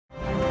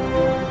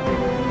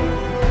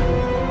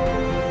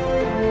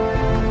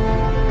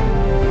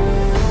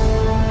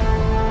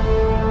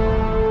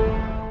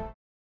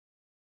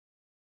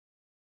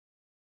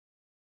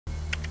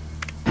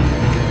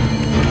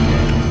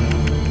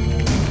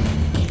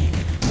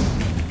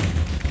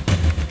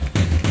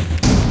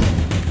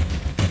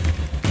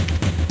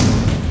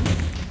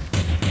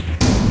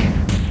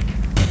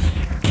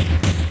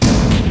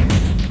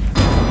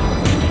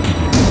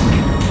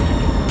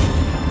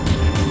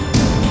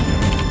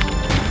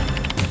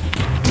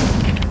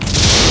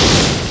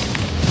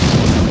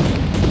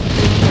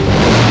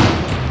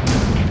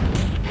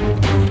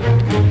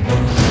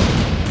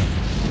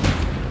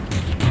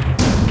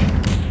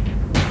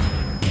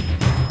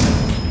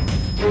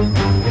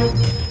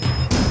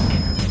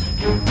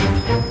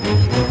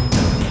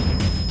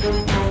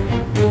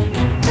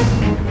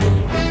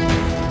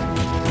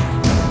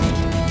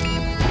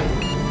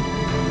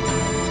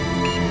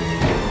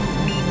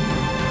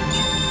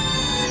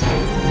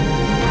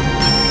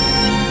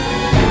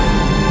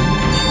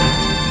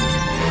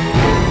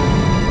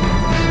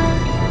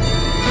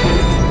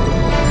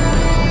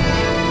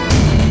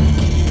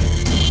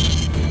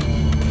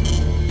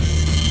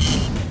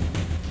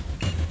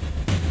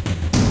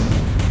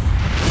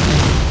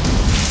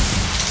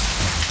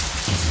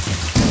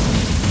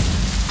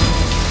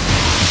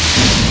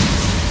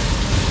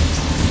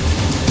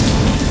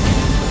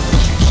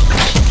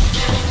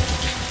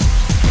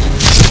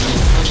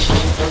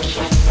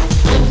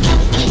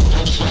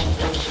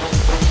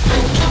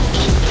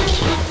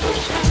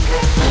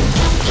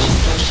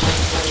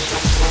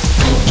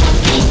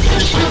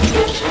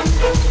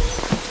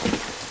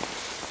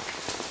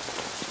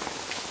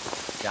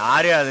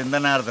யாரையா அது இந்த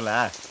நேரத்துல?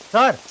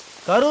 சார்,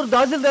 கரூர்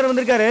தாசில்தார்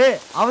வந்திருக்காரு,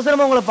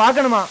 அவசரமா உங்களை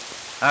பார்க்கணுமா?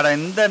 அட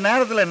இந்த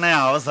நேரத்துல என்ன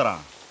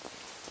அவசரம்?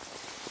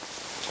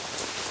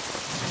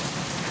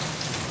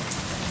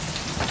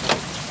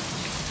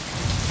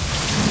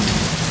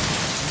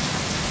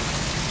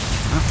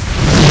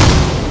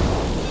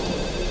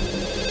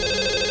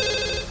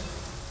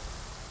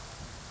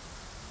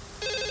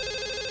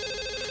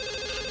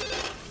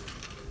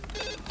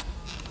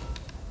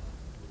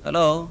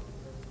 ஹலோ,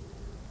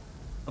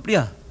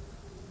 அப்படியா?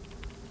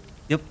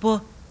 எப்போ?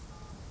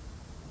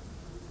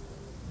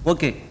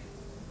 ஓகே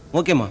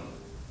ஓகேம்மா.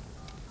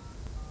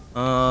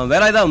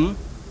 வேலாயுதம்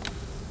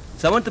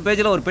 7th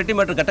பேஜில் ஒரு பெட்டி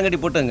மேட்டர் கட்டம்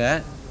கட்டி போட்டுங்க.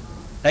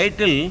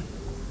 டைட்டில்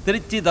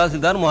திருச்சி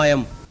தாசில்தார்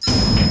மாயம்.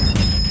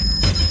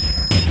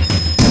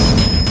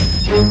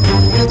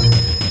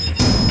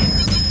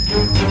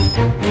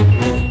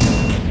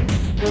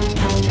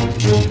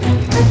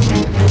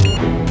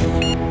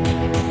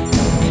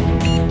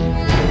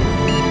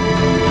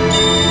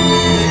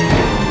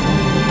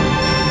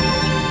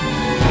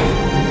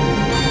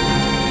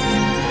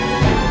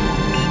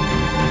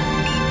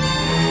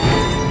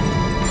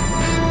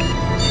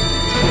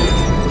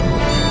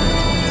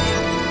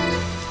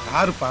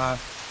 யாருப்பா,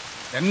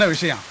 என்ன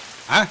விஷயம்?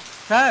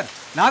 சார்,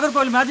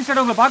 நாகர்கோவில் மேஜிஸ்ட்ரேட்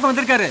உங்களை பார்க்க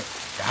வந்திருக்காரு.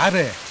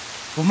 யாரு?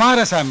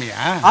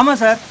 குமாரசாமியா? ஆமா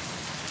சார்.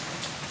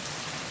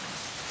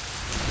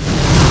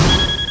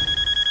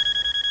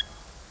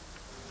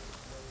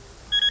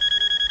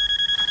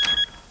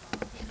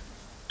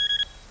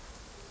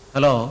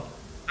 ஹலோ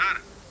சார்,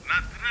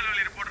 நான்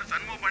திருநெல்வேலி ரிப்போர்ட்டர்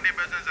சண்முக பாண்டியன்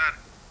பேசுறேன் சார்.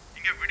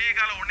 இங்க விடிய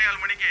காலம் 1:15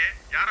 மணிக்கு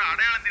யாரோ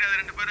அடையாளம் தெரியாத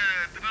 2 பேர்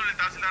திருநெல்வேலி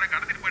தாசில்தாரை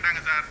கடத்திட்டு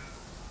போயிட்டாங்க சார்.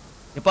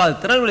 எப்பா, அது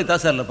திருநெல்வேலி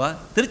தாசில்தார் இல்லப்பா,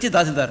 திருச்சி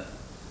தாசில்தார்.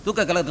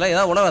 தூக்க கலகத்தில்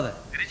ஏதாவது உணராத.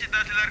 திருச்சி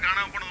தாசில்தார்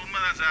காணாம போனது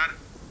உண்மைதான் சார்.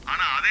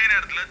 ஆனா அதே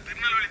நேரத்துல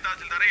திருநெல்வேலி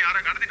தாசில்தாரை யாரோ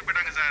கடத்திட்டு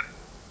போயிட்டாங்க சார்.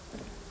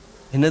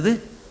 என்னது,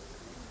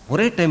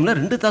 ஒரே டைம்ல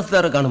 2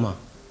 தாசில்தாரை காணுமா?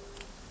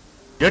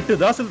 8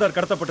 தாசில்தார்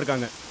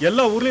கடத்தப்பட்டிருக்காங்க.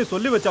 எல்லா ஊர்லயும்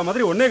சொல்லி வச்ச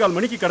மாதிரி 1:15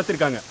 மணிக்கு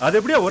கடத்திருக்காங்க. அது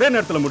எப்படியா ஒரே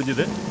நேரத்துல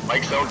முடிஞ்சது?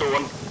 Mic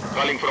 721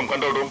 calling from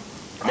control room.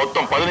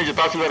 மொத்தம் 15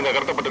 தாசில்தார்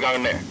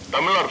கடத்தப்பட்டிருக்காங்கன்னு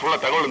தமிழ்நாடு ஃபுல்லா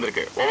தகவல்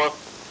வந்திருக்கு. ஓவர்.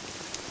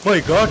 மை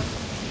காட்,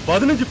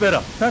 15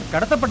 பேரா? சார்,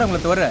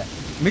 கடத்தப்பட்டவங்களை தவிர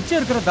மிச்சம்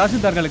இருக்கிற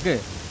தாசில்தார்களுக்கு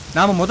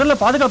நாம முதல்ல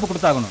பாதுகாப்பு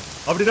கொடுத்தாகணும்.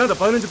 அப்படின்னா அந்த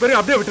 15 பேரையும்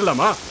அப்படியே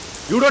விட்டுலாமா?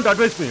 You don't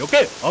advice me,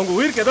 okay? அவங்க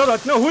உயிருக்கு ஏதாவது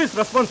ஆச்சுன்னா who is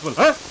responsible?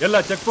 எல்லா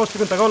செக்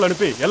போஸ்ட்டுக்கும் தகவல்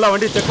அனுப்பி எல்லா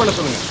வண்டியும் செக் பண்ண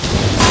சொல்லுங்க.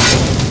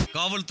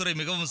 காவல்துறை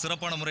மிகவும்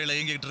சிறப்பான முறையில்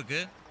இயங்கிட்டு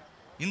இருக்கு.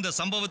 இந்த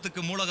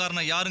சம்பவத்துக்கு மூல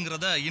காரணம்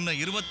யாருங்கிறத இன்னும்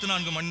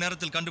 24 மணி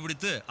நேரத்தில்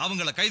கண்டுபிடித்து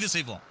அவங்களை கைது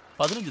செய்வோம்.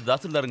 15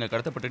 தாசில்தாருங்க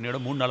கடத்தப்பட்ட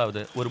நேரம் 3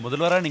 நாளாவது. ஒரு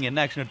முதல்வராக நீங்க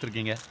என்ன ஆக்ஷன்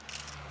எடுத்திருக்கீங்க?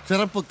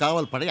 சிறப்பு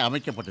காவல் படை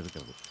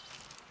அமைக்கப்பட்டிருக்கிறது.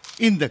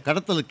 இந்த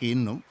கடத்தலுக்கு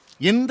இன்னும்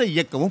எந்த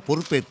இயக்கமும்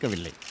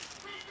பொறுப்பேற்கவில்லை.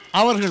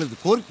 அவர்களது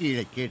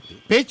கோரிக்கைகளை கேட்டு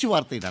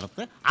பேச்சுவார்த்தை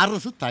நடத்த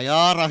அரசு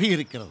தயாராக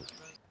இருக்கிறது.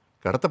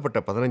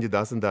 கடத்தப்பட்ட 15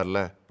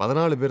 தாசில்தார்ல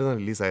 14 பேர்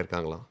தான் ரிலீஸ்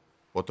ஆயிருக்காங்களாம்.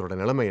 ஒருத்தரோட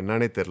நிலைமை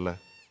என்னன்னே தெரியல.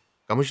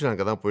 கமிஷன்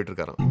அங்கே தான் போயிட்டு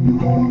இருக்காராம்.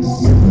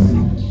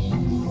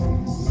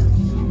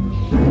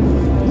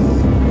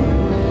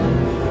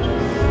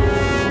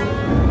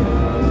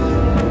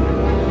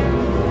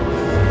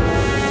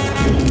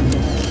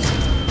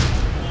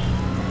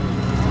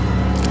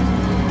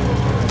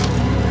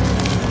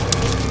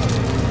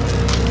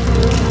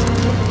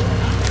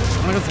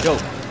 யோ,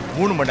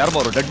 3 மணி நேரமா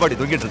ஒரு டெட் பாடி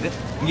தூங்கிட்டு இருக்கு.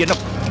 இங்க என்ன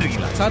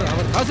பண்ணிருக்கீங்களா? சார்,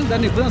 அவர்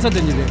தாசில்தார் இப்பதான் சார்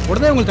தெரிஞ்சது.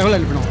 உடனே உங்களுக்கு தகவல்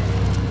அனுப்பணும்.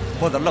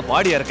 முதல்ல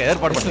பாடியா இருக்க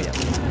ஏற்பாடு பண்ணுங்க.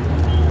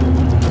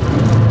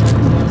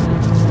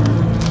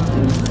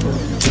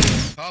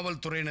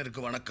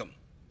 காவல்துறையினருக்கு வணக்கம்.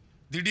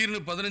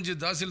 திடீர்னு 15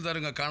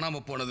 தாசில்தாருங்க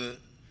காணாம போனது,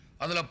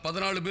 அதுல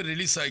 14 பேர்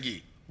ரிலீஸ் ஆகி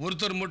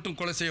ஒருத்தர் மட்டும்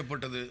கொலை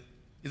செய்யப்பட்டது.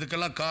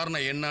 இதுக்கெல்லாம்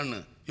காரணம் என்னன்னு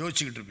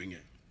யோசிச்சுக்கிட்டு இருப்பீங்க.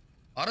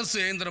 அரசு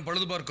இயந்திரம்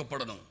பழுது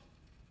பார்க்கப்படணும்.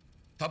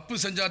 தப்பு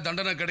செஞ்சா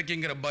தண்டனை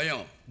கிடைக்குங்கிற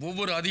பயம்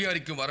ஒவ்வொரு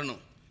அதிகாரிக்கும் வரணும்.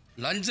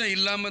 லஞ்சம்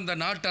இல்லாம இந்த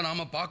நாட்டை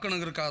நாம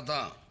பார்க்கணுங்கிறதுக்காக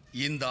தான்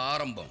இந்த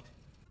ஆரம்பம்.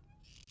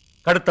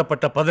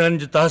 கடத்தப்பட்ட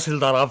 15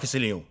 தாசில்தார்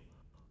ஆபீஸ்லயும்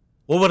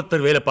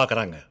ஒவ்வொருத்தர் வேலை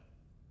பார்க்கறாங்க.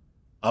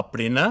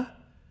 அப்படின்னா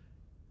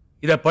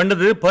இதை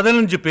பண்ணது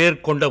 15 பேர்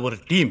கொண்ட ஒரு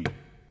team.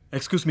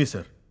 Excuse me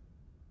sir.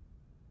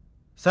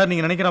 Sir,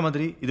 நீங்க நினைக்கிற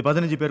மாதிரி இது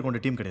 15 பேர்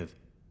கொண்ட டீம் கிடையாது.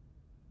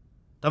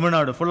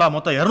 தமிழ்நாடு ஃபுல்லா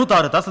மொத்தம்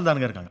 206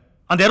 தாசில்தாருங்க இருக்காங்க.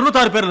 அந்த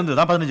 206 பேர்ல இருந்து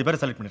தான் 15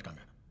 பேரை செலக்ட்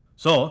பண்ணிருக்காங்க.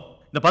 ஸோ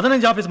இந்த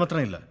 15 ஆஃபீஸ்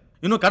மாத்திரம் இல்லை,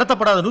 இன்னும்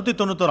கடத்தப்படாத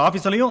 191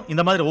 ஆஃபீஸ்லையும்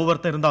இந்த மாதிரி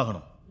ஒவ்வொருத்தர்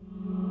இருந்தாகணும்.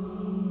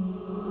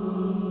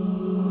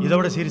 இதை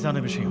விட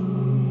சீரியஸான விஷயம்,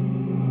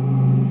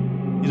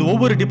 இது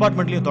ஒவ்வொரு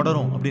டிபார்ட்மெண்ட்லையும்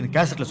தொடரும் அப்படின்னு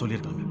கேசட்ல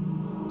சொல்லியிருக்காங்க.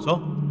 ஸோ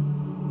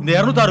இந்த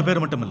 206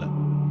 பேர் மட்டும் இல்லை,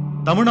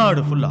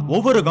 தமிழ்நாடு ஃபுல்லா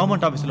ஒவ்வொரு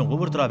கவர்மெண்ட் ஆஃபீஸ்லையும்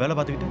ஒவ்வொருத்தரா வேலை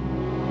பார்த்துக்கிட்டு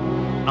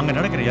அங்கே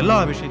நடக்கிற எல்லா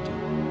விஷயத்தையும்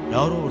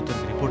யாரோ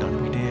ஒருத்தருக்கு ரிப்போர்ட்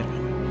அனுப்பிக்கிட்டே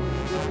இருக்காங்க.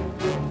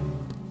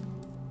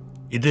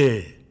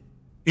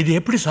 இது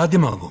எப்படி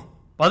சாத்தியமாகும்?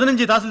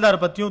 15 தாசில்தாரை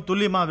பத்தியும்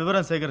துல்லியமா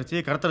விவரம் சேகரிச்சு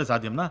கடத்தல்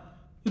சாத்தியம்னா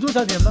இதுவும்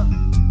சாத்தியம்தான்.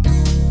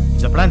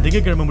 இந்த பிளான்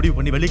திங்கட்கிழமை முடிவு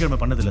பண்ணி வெள்ளிக்கிழமை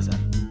பண்ணதில்லை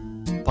சார்.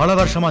 பல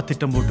வருஷமா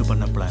திட்டம் போட்டு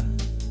பண்ண பிளான்.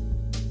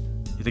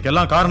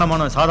 இதுக்கெல்லாம்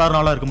காரணமான சாதாரண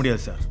ஆளா இருக்க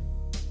முடியாது சார்.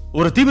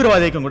 ஒரு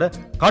தீவிரவாதிக்கும் கூட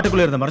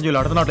காட்டுக்குள்ள இருந்த மறைஞ்சு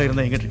அடுத்த நாட்டில்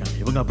இருந்தா எங்கிட்டு இருக்காங்க.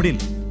 இவங்க அப்படி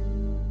இல்லை,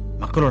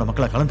 மக்களோட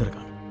மக்களா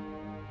கலந்துருக்காங்க.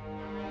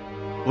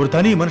 ஒரு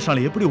தனி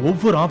மனுஷனால எப்படி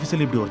ஒவ்வொரு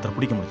ஆபீஸ்லயும் இப்படி ஒருத்தர்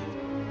பிடிக்க முடியுது?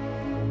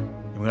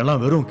 இவங்க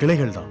எல்லாம் வெறும்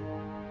கிளைகள் தான்.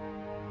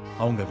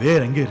 அவங்க வேற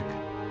எங்கே இருக்கு?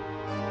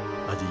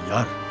 அது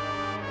யார்?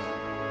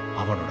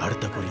 அவனோட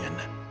அடுத்த குறி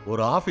என்ன?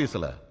 ஒரு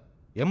ஆபீஸ்ல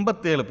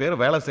 87 பேர்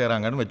வேலை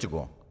செய்யறாங்கன்னு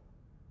வச்சுக்குவோம்.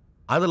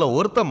 அதுல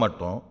ஒருத்தன்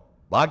மட்டும்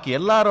பாக்கி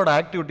எல்லாரோட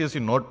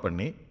ஆக்டிவிட்டீஸையும் நோட்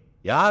பண்ணி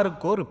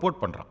யாருக்கோ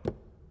ரிப்போர்ட் பண்றான்.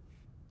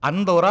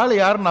 அந்த ஒரு ஆள்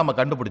யாருன்னு நாம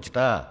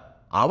கண்டுபிடிச்சிட்டா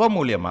அவன்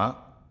மூலியமா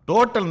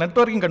டோட்டல்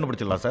நெட்வொர்க்கிங்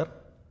கண்டுபிடிச்சிடலாம் சார்.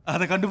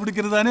 அதை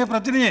கண்டுபிடிக்கிறது தானே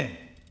பிரச்சனையே.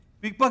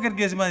 பிக்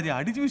பாக்கெட் கேஸ் மாதிரி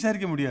அடிச்சு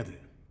விசாரிக்க முடியாது.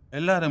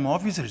 எல்லாரும்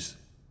ஆஃபீஸர்ஸ்,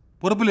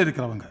 பொறுப்பில்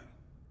இருக்கிறவங்க.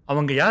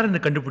 அவங்க யாருன்னு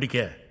கண்டுபிடிக்க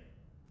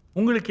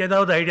உங்களுக்கு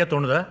ஏதாவது ஐடியா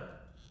தோணுதா?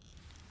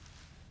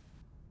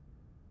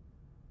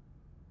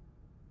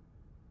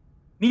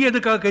 நீ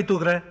எதுக்காக கை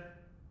தூக்குற?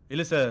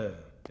 இல்லை சார்,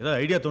 ஏதாவது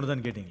ஐடியா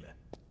தோணுதான்னு கேட்டீங்களே.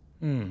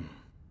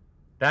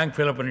 டேங்க்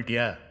ஃபில்அப்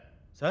பண்ணிட்டியா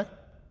சார்?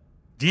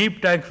 ஜீப்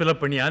டேங்க்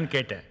ஃபில்அப் பண்ணியான்னு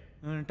கேட்டேன்.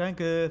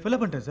 டேங்க்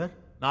ஃபில்அப் பண்ணிட்டேன் சார்.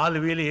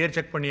 4 வீல் ஏர்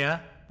செக் பண்ணியா?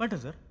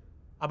 பண்ணிட்டேன் சார்.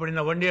 அப்படி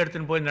நான் வண்டி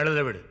எடுத்துன்னு போய்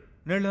நிழல விடு.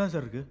 நிழல தான்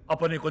சார் இருக்கு.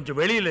 அப்போ நீ கொஞ்சம்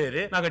வெளியில்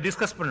ஏறு, நாங்கள்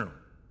டிஸ்கஸ் பண்ணணும்.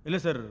 இல்லை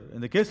சார்,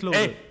 இந்த கேஸில்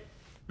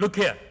லுக்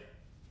ஹியர்,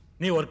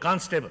 நீ ஒரு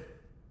கான்ஸ்டேபிள்.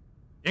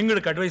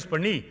 எங்களுக்கு அட்வைஸ்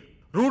பண்ணி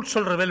ரூட்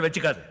சொல்கிற வேலை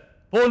வச்சுக்காது.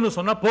 போகணும்னு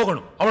சொன்னால்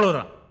போகணும்,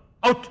 அவ்வளோதான்.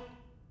 அவுட்.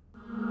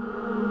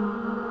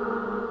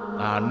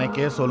 நான்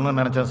அன்னைக்கே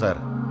சொல்லணும்னு நினைச்சேன் சார்,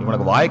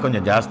 இவனுக்கு வாய்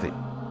கொஞ்சம் ஜாஸ்தி.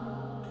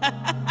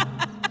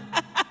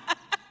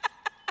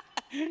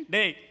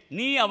 டேய்,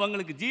 நீ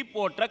அவங்களுக்கு ஜீப்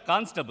ஓட்டுற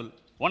கான்ஸ்டபிள்,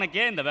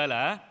 உனக்கே இந்த வேலை?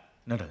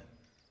 என்னடா,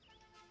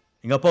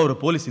 எங்கள் அப்பா ஒரு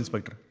போலீஸ்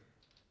இன்ஸ்பெக்டர்,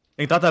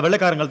 எங்கள் தாத்தா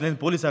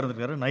வெள்ளைக்காரங்காலத்துலேருந்து போலீஸாக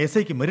இருந்திருக்காரு. நான்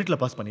எஸ்ஐக்கு மெரிட்டில்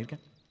பாஸ்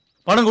பண்ணியிருக்கேன்.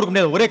 பணம் கொடுக்க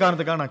முடியாத ஒரே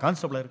காரணத்துக்காக நான்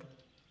கான்ஸ்டபிளாக இருக்கேன்.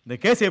 இந்த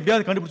கேஸை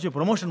எப்படியாவது கண்டுபிடிச்சி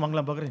ப்ரொமோஷன்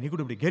வாங்கலாம் பார்க்குறேன். நீ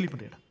கூட இப்படி கேலி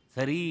பண்ணுறேன்.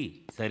 சரி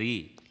சரி,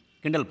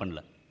 கிண்டல்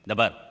பண்ணல. இந்த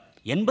பார்,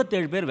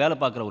 87 பேர் வேலை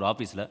பார்க்குற ஒரு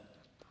ஆஃபீஸில்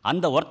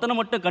அந்த ஒருத்தனை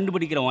மட்டும்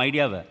கண்டுபிடிக்கிற உன்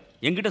ஐடியாவை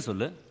என்கிட்ட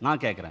சொல்லு,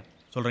 நான் கேட்குறேன்.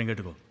 சொல்கிறேன்,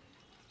 கேட்டுக்கோ.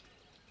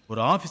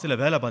 ஒரு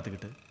ஆஃபீஸில் வேலை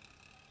பார்த்துக்கிட்டு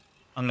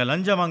அங்கே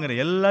லஞ்சம் வாங்குற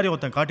எல்லாரையும்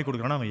ஒருத்தன் காட்டி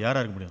கொடுக்குறான்னா அவன்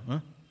யாராக இருக்க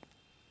முடியும்?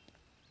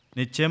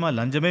 நிச்சயமாக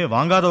லஞ்சமே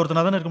வாங்காத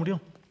ஒருத்தனாக தானே இருக்க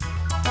முடியும்.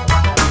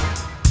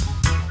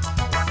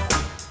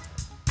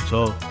 ஸோ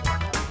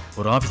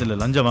ஒரு ஆஃபீஸில்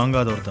லஞ்சம்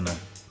வாங்காத ஒருத்தனை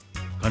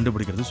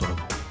கண்டுபிடிக்கிறது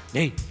சுலபம்.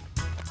 டேய்,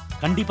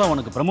 கண்டிப்பாக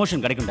உனக்கு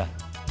ப்ரமோஷன் கிடைக்கும்டா.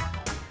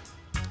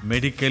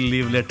 மெடிக்கல்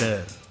லீவ்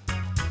லெட்டர்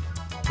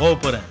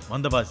போகிறேன்.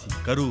 வந்தவாசி,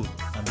 கரூர்,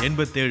 அந்த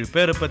 87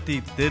 பேரை பற்றி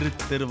தெரு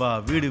தெருவா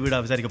வீடு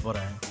வீடாக விசாரிக்க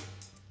போகிறேன்.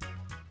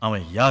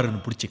 அவன்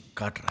யாருன்னு பிடிச்சி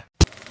காட்டுறேன்.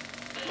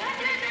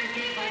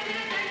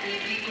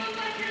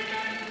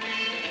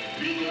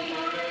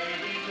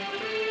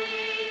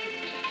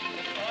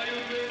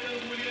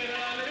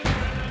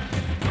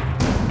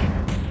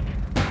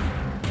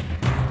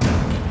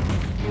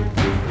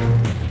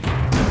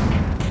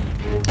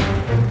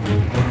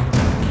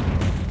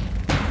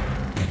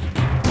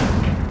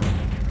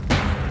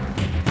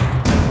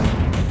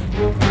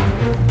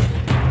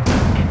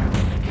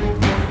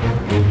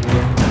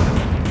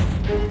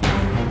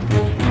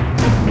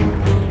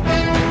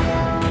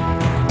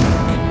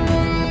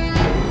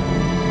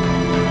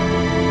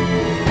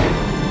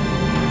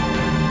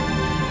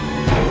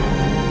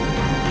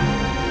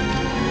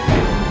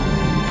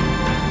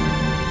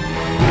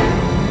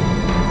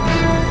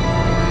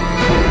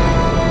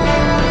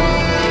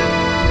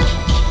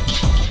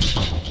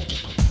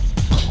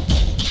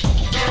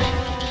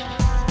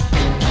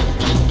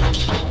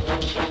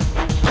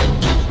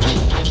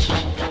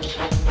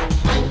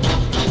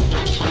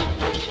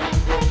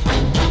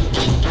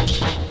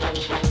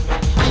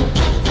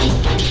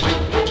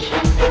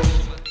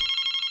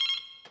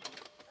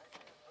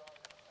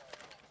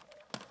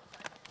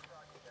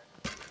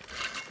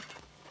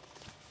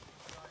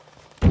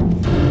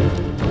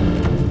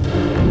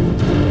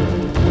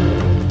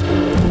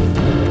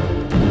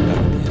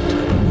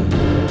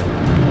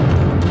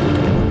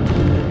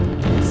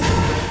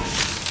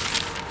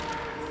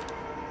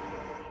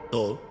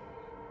 ஸோ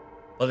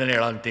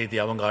 17ஆம் தேதி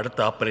அவங்க அடுத்த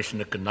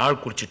ஆபரேஷனுக்கு நாள்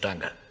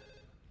குறிச்சிட்டாங்க.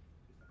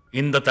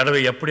 இந்த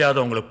தடவை எப்படியாவது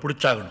அவங்களை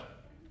பிடிச்சாகணும்.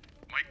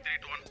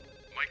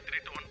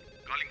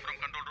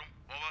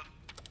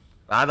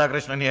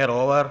 Radhakrishnan here,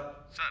 over.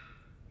 சார்,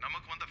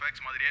 நமக்கு வந்த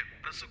ஃபேக்ஸ் மாதிரியே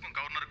பிரஸுக்கும்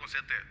கவர்னருக்கும்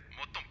சேர்த்து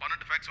மொத்தம்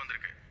 12 ஃபேக்ஸ்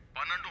வந்திருக்கு.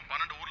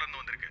 12 ஊர்ல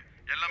இருந்து வந்திருக்கு.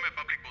 எல்லாமே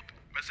பப்ளிக் போத்.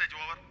 Message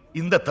over.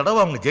 இந்த தடவை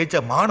அவங்க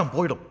ஜெயிச்ச மானம்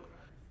போயிடும்.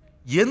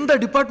 எந்த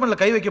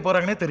டிபார்ட்மெண்ட்ல கை வைக்க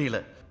போறாங்கன்னே தெரியல.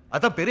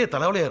 அதான் பெரிய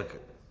தலைவலியா இருக்கு.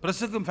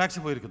 பிரஸுக்கும்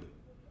ஃபேக்ஸ் போயிருக்குது.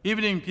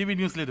 ஈவினிங் டிவி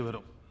நியூஸ்ல இது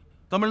வரும்.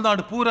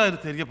 தமிழ்நாடு பூரா இது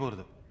தெரிய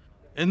போகிறது.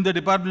 எந்த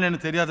டிபார்ட்மெண்ட்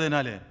எனக்கு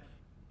தெரியாததுனாலே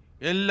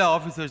எல்லா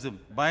ஆஃபீஸர்ஸும்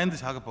பயந்து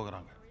சாக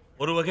போகிறாங்க.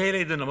 ஒரு வகையில்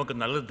இது நமக்கு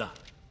நல்லது தான்.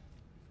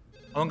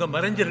 அவங்க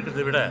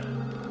மறைஞ்சிருக்கிறத விட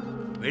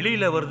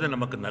வெளியில வருது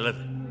நமக்கு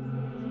நல்லது.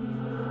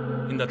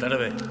 இந்த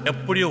தடவை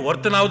எப்படியோ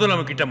ஒருத்தனாவது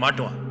நம்ம கிட்ட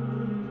மாட்டுவான்.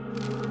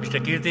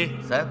 மிஸ்டர் கீர்த்தி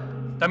சார்,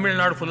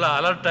 தமிழ்நாடு ஃபுல்லா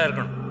அலர்ட்டா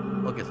இருக்கணும்.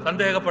 Okay sir.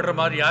 சந்தேகப்படுற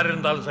மாதிரி யார்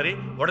இருந்தாலும் சரி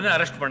உடனே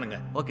அரெஸ்ட் பண்ணுங்க.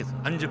 Okay sir.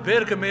 5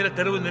 பேருக்கு மேல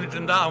தெருவு நின்றுட்டு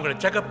இருந்தா அவங்களை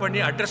செக்அப் பண்ணி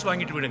அட்ரஸ்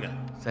வாங்கிட்டு விடுங்க.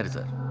 சரி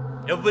sir.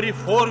 Every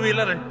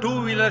 4-wheeler and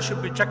 2-wheeler should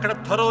be checked up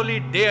thoroughly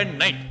day and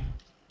night.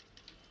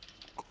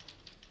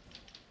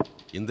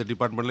 இந்த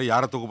டிபார்ட்மெண்ட்ல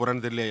யாரை தூக்க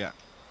போறான்னு தெரியலையா?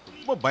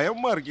 ரொம்ப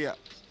பயமா இருக்கியா?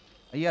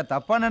 ஐயா,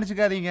 தப்பா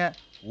நினைச்சுக்காதீங்க.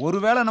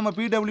 ஒருவேளை நம்ம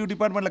பிடபிள்யூ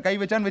டிபார்ட்மெண்ட்ல கை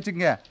வச்சான்னு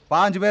வச்சுக்கங்க,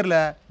 5 பேர்ல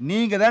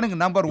நீங்க தான்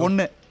எனக்கு நம்பர்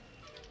 1.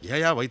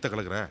 ஏயா வைத்த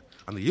கலக்குற?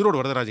 அந்த ஈரோடு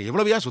வரதராஜன்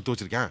எவ்வளவையா சொத்து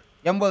வச்சிருக்கேன்?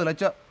 80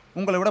 லட்சம்.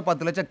 உங்களை விட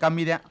 10 லட்சம்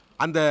கம்மி தான்.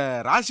 அந்த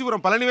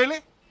ராசிபுரம் பழனிவேலு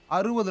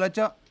 60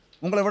 லட்சம்.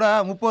 உங்களை விட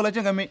 30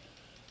 லட்சம் கம்மி.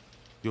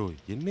 யோ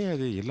என்ன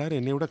அது எல்லாரும்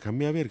என்னை விட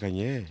கம்மியாவே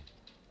இருக்காங்க.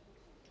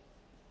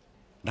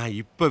 நான்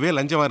இப்பவே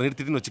லஞ்சம் வர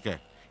நிறுத்திட்டுன்னு வச்சுக்க,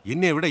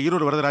 என்னை விட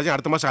ஈரோடு வரதராஜன்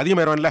அடுத்த மாசம்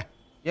அதிகமாயிருவான்ல.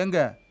 எங்க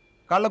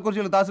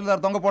கள்ளக்குறிச்சியில்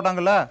தாசில்தார் தொங்க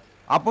போட்டாங்கல்ல,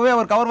 அப்பவே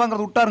அவர் கவர்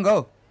வாங்குறது விட்டாருங்க.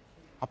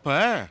 அப்ப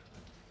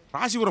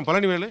ராசிபுரம்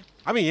பழனிவேலு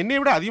அவன் என்னை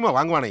விட அதிகமா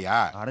வாங்குவானையா?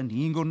 அட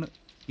நீங்க ஒண்ணு,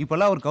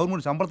 இப்பெல்லாம் அவர்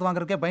கவர்மெண்ட் சம்பளத்தை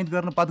வாங்குறதுக்கே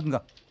பயந்துக்காருன்னு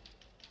பாத்துக்குங்க.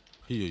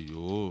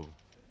 ஐயோ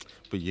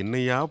இப்ப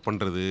என்னையா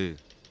பண்றது?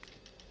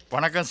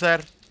 வணக்கம்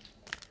சார்.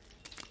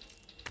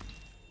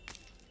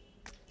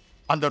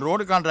 அந்த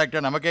ரோடு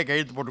கான்ட்ராக்டை நமக்கே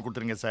கையெழுத்து போட்டு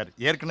கொடுத்துருங்க சார்.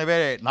 ஏற்கனவே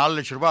 4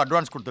 லட்சம் ரூபாய்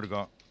அட்வான்ஸ்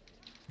கொடுத்துருக்கோம்.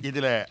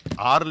 இதில்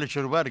 6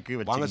 லட்சம் ரூபாய்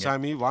இருக்குது. வாங்க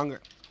சாமி வாங்க.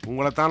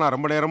 உங்களை தான் நான்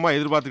ரொம்ப நேரமாக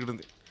எதிர்பார்த்துக்கிட்டு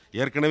இருந்தேன்.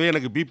 ஏற்கனவே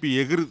எனக்கு பிபி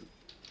எகிருது.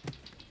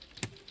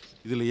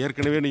 இதில்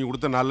ஏற்கனவே நீங்கள்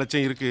கொடுத்த 4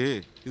 லட்சம் இருக்குது.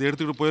 இதை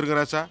எடுத்துக்கிட்டு போயிருங்க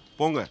ராசா,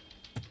 போங்க.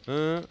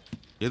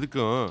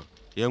 எதுக்கும்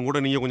என் கூட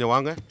நீங்கள் கொஞ்சம்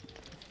வாங்க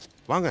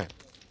வாங்க.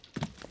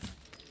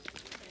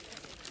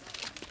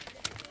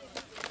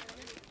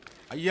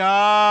 ஐயா,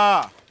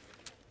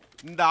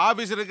 இந்த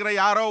ஆபீஸ் இருக்கிற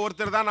யாரோ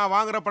ஒருத்தர் தான் நான்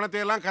வாங்குற பணத்தை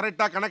எல்லாம்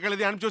கரெக்டாக கணக்கு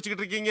எழுதி அனுப்பிச்சு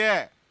வச்சுக்கிட்டு இருக்கீங்க.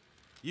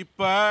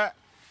 இப்போ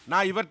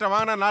நான் இவர்கிட்ட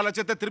வாங்கின 4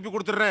 லட்சத்தை திருப்பி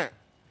கொடுத்துட்றேன்.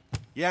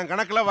 என்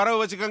கணக்கில்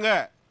வரவு வச்சுக்கோங்க.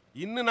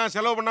 இன்னும் நான்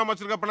செலவு பண்ணாமல்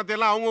வச்சுருக்க பணத்தை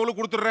எல்லாம்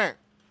அவங்களுக்கு கொடுத்துட்றேன்.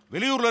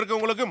 வெளியூரில்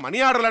இருக்கவங்களுக்கு மணி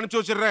ஆர்டரில்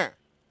அனுப்பிச்சு வச்சிடுறேன்.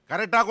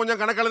 கரெக்டாக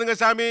கொஞ்சம் கணக்கு எழுதுங்க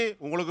சாமி,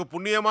 உங்களுக்கு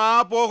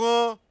புண்ணியமாக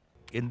போகும்.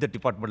 எந்த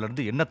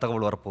டிபார்ட்மெண்ட்லேருந்து என்ன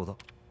தகவல் வரப்போதோ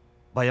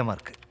பயமாக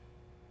இருக்கு.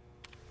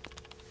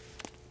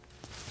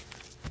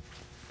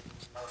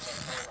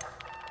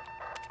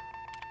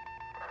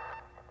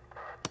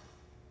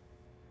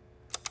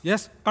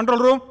 S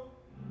control room.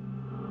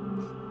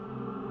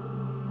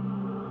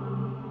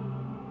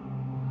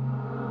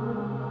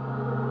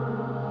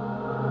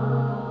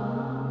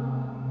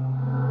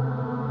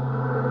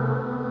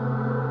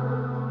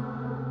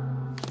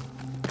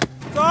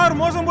 சார்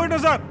மோசம்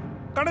போயிட்டோம் சார்.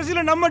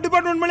 கடைசியில் நம்ம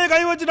டிபார்ட்மெண்ட் மேலே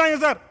கை வச்சுட்டாங்க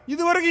சார்.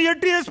 இது வரைக்கும்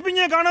 8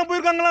 எஸ்பிங்க காணாம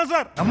போயிருக்காங்களா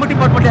சார்? நம்ம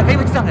டிபார்ட்மெண்ட்ல கை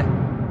வச்சுட்டாங்க.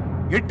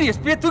 8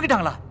 எஸ்பியை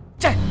தூக்கிட்டாங்களா?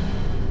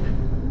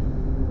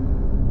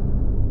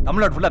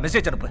 தமிழ்நாடு ஃபுல்லா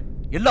மெசேஜ் அனுப்பு.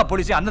 எல்லா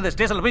போலீஸையும் அந்தந்த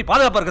ஸ்டேஷன்ல போய்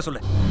பாதுகாப்பா இருக்க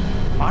சொல்லு.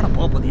 மானம்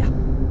போகுதியா?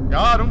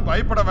 யாரும்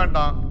பயப்பட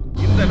வேண்டாம்.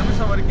 இந்த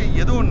நிமிஷம் வரைக்கும்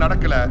எதுவும்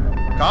நடக்கல.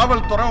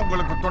 காவல்துறை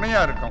உங்களுக்கு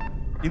துணையா இருக்கும்.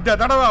 இந்த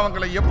தடவை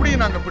அவங்களை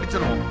எப்படியும் நாங்க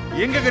பிடிச்சிருவோம்.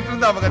 எங்க கிட்ட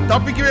இருந்து அவங்க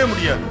தப்பிக்கவே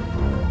முடியாது.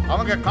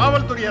 அவங்க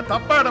காவல்துறையை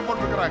தப்பா இடம்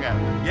போட்டிருக்கிறாங்க.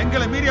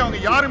 எங்களை மீறி அவங்க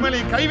யாரு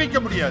மேலேயும் கை வைக்க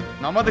முடியாது.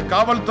 நமது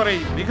காவல்துறை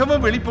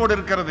மிகவும் வெளிப்போடு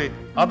இருக்கிறது.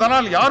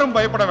 அதனால் யாரும்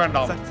பயப்பட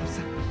வேண்டாம்.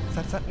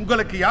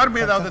 உங்களுக்கு யார்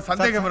மீதாவது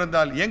சந்தேகம்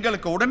இருந்தால்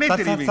எங்களுக்கு உடனே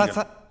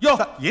தெரிவிங்க. யோ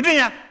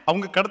என்னையா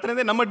அவங்க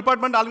கடத்துறதே நம்ம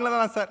டிபார்ட்மெண்ட் ஆளுங்கள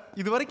தான் சார்.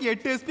 இது வரைக்கும்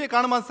 8 எஸ்பியை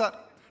காணுமா சார்.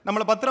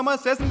 நம்மள பத்திரமா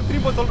ஸ்டேஷனுக்கு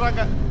திரும்பி போக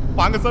சொல்றாங்க.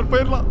 வாங்க சார்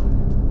போயிடலாம்.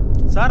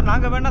 சார்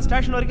நாங்க வேணா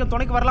ஸ்டேஷன் வரைக்கும்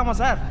துணைக்கு வரலாமா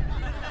சார்?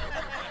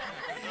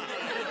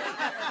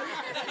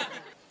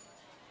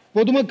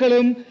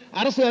 பொதுமக்களும்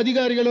அரசு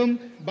அதிகாரிகளும்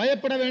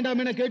பயப்பட வேண்டாம்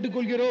என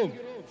கேட்டுக்கொள்கிறோம்.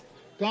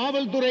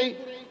 காவல்துறை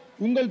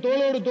உங்கள்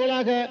தோளோடு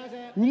தோளாக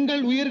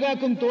உங்கள்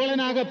உயிர்காக்கும்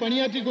தோழனாக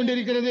பணியாற்றிக்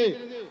கொண்டிருக்கிறது.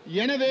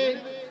 எனவே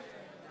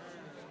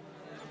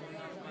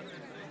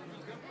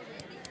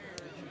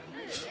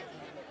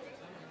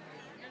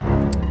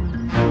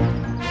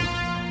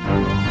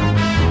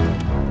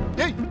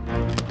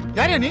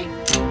யாரா நீ?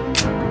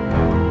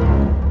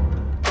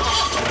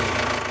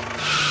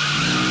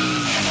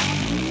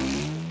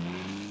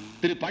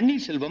 திரு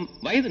பன்னீர்செல்வம்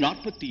வயது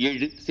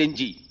 47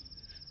 செஞ்சி,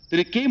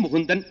 திரு கே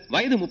முகுந்தன்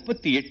வயது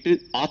 38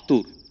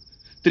 ஆத்தூர்,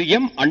 திரு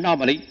எம்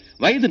அண்ணாமலை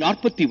வயது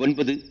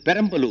 49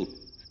 பெரம்பலூர்,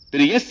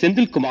 திரு எஸ்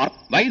செந்தில்குமார்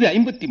வயது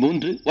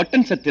 53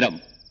 ஒட்டன்சத்திரம்,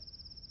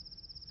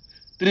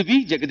 திரு வி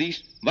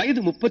ஜெகதீஷ்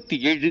வயது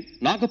 37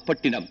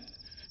 நாகப்பட்டினம்,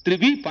 திரு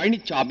வி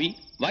பழனிசாமி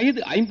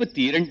வயது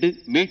 52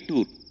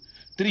 மேட்டூர்,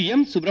 திரு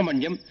எம்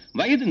சுப்பிரமணியம்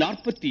வயது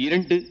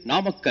 42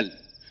 நாமக்கல்,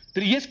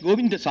 திரு எஸ்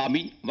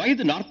கோவிந்தசாமி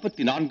வயது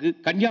 44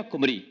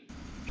 கன்னியாகுமரி.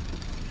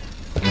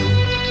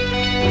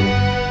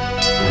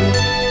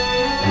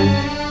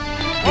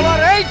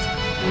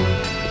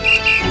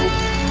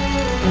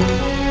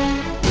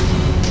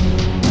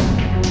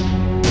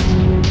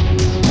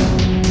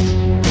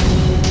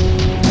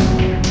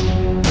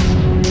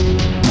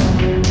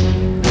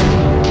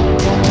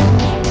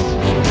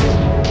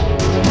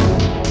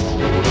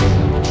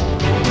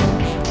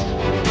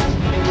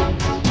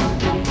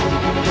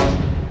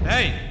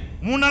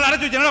 மூணு நாள்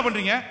அடைச்சு வச்சு என்ன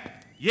பண்றீங்க?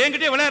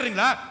 என்கிட்டயே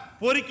விளையாடுறீங்களா?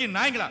 பொறுக்கி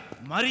நாய்ங்களா,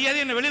 மரியாதை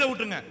என்ன வெளியில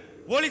விட்டுருங்க.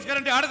 Police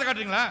current ஆடத்தை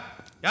காட்டுறீங்களா?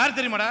 யார்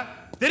தெரியுமாடா?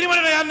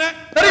 தெரியுமாடா யாருன்னு?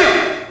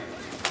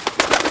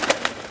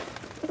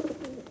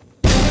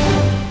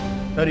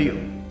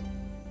 தெரியும்.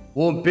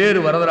 உன் பேரு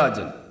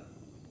வரதராஜன்.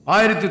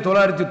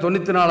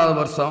 1994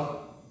 வருஷம்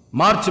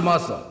மார்ச்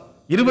மாசம்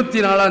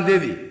 24ஆம்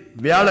தேதி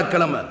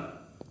வியாழக்கிழமை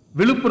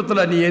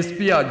விழுப்புரத்துல நீ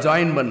எஸ்பியா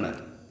ஜாயின் பண்ண.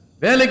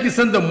 வேலைக்கு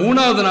சேர்ந்த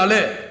 3வது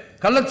நாளே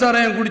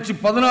கள்ளச்சாராயம் குடிச்சு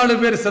 14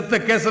 பேர் செத்த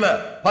கேஸ்ல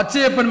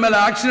பச்சையப்பன் மேல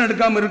ஆக்ஷன்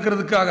எடுக்காம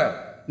இருக்கிறதுக்காக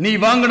நீ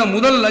வாங்கின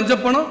முதல் லஞ்ச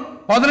பணம்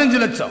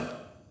 15 லட்சம்.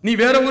 நீ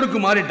வேற ஊருக்கு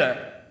மாறிட்ட.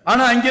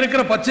 ஆனா அங்க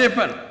இருக்கிற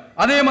பச்சையப்பன்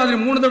அதே மாதிரி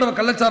 3 தடவை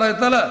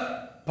கள்ளச்சாராயத்தால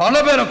பல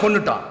பேரை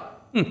கொன்னுட்டான்.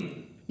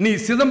 நீ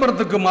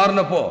சிதம்பரத்துக்கு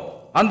மாறினப்போ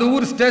அந்த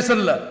ஊர்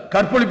ஸ்டேஷன்ல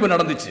கற்பழிப்பு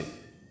நடந்துச்சு.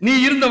 நீ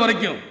இருந்த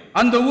வரைக்கும்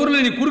அந்த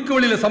ஊர்ல நீ குறுக்கு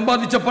வழியில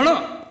சம்பாதிச்ச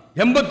பணம்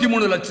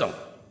 83 லட்சம்.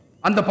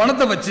 அந்த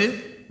பணத்தை வச்சு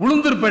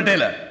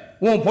உளுந்தூர்பேட்டையில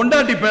உன்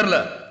பொண்டாட்டி பேர்ல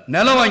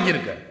நிலம்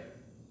வாங்கியிருக்க.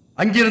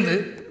 அங்கிருந்து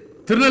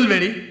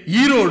திருநெல்வேலி,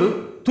 ஈரோடு,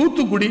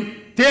 தூத்துக்குடி,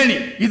 தேனி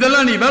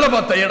இதெல்லாம் நீ வேலை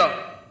பார்த்த இடம்.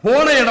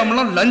 போன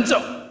இடமெல்லாம்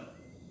லஞ்சம்.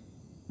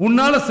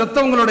 உன்னால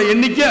செத்தவங்களோட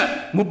எண்ணிக்கை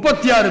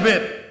 36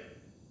 பேர்.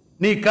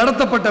 நீ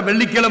கடத்தப்பட்ட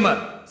வெள்ளிக்கிழமை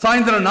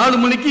சாயந்தரம் 4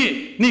 மணிக்கு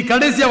நீ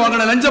கடைசியா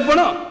வாங்கின லஞ்ச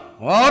பணம்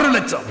 6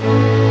 லட்சம்.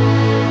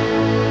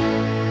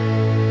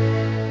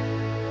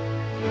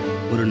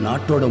 ஒரு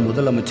நாட்டோட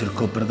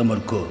முதலமைச்சருக்கோ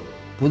பிரதமருக்கோ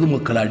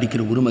பொதுமக்களை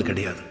அடிக்கிற உரிமை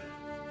கிடையாது.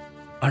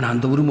 ஆனா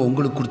அந்த உரிமை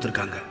உங்களுக்கு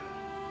கொடுத்திருக்காங்க.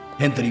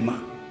 ஏன் தெரியுமா?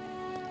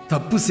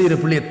 தப்பு செய்யற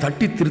பிள்ளைய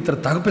தட்டி திருத்துற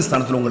தகப்ப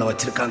ஸ்தானத்துல உங்களை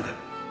வச்சிருக்காங்க.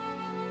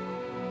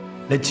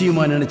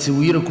 லட்சியமா நினைச்சு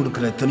உயிரை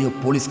கொடுக்கிற எத்தனையோ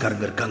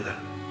போலீஸ்காரங்க இருக்காங்க.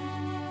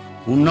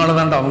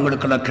 உன்னாலதான்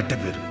அவங்களுக்கெல்லாம் கெட்ட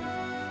பேரு.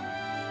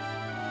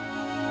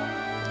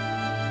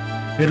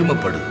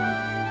 பெருமைப்படு.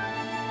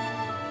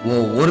 ஓ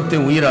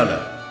ஒருத்தன் உயிரால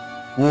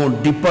உன்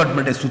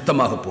டிபார்ட்மெண்டே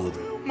சுத்தமாக போகுது.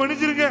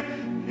 மன்னிச்சிருங்க,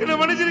 என்ன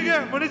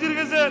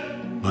மன்னிச்சிருங்க சார்.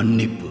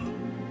 மன்னிப்பு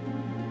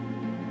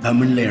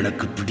தமிழ்ல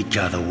எனக்கு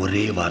பிடிக்காத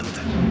ஒரே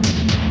வார்த்தை.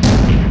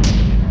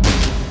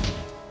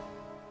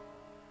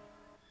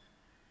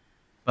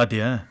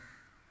 பாத்தியா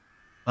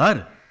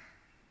பார்,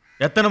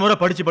 எத்தனை முறை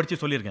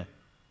படிச்சு சொல்லியிருக்கேன்.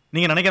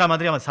 நீங்க நினைக்கிற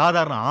மாதிரி அவன்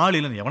சாதாரண ஆள்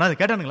இல்லைன்னு எவனாவது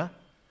கேட்டானுங்களா?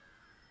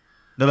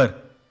 இந்த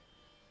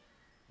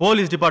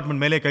போலீஸ்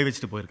டிபார்ட்மெண்ட் மேலே கை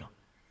வச்சுட்டு போயிருக்கான்.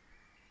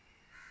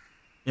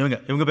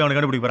 இவங்க போய் அவனை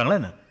கண்டுபிடிக்க போறாங்களா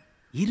என்ன?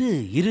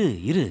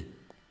 இரு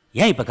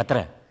ஏன் இப்ப கத்துற?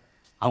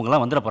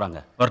 அவங்களாம் வந்துட போறாங்க.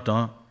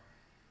 வரட்டும்.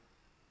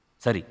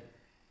 சரி,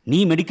 நீ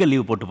மெடிக்கல்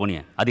லீவ் போட்டு போனிய,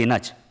 அது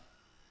என்னாச்சு?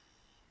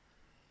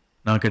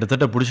 நான்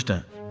கிட்டத்தட்ட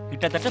பிடிச்சிட்டேன்.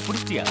 கிட்டத்தட்ட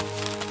பிடிச்சிட்டியா?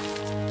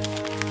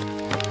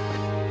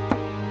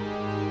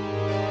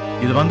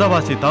 இது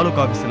வந்தாவாசி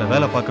தாலுகா ஆபீஸ்ல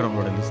வேலை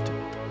பார்க்குறவங்களோட லிஸ்ட்.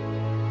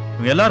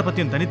 இவங்க எல்லார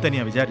பத்தியும்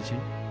தனித்தனியா விசாரிச்சு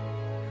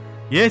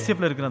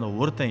ஏசிஎஃப்ல இருக்கிற அந்த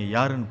ஒருத்தன்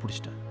யாருன்னு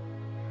பிடிச்சிட்டேன்.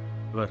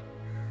 இவர்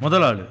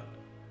முதல் ஆளு.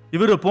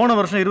 இவர் போன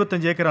வருஷம்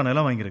 25 ஏக்கரா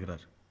நிலம்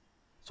வாங்கியிருக்கிறார்.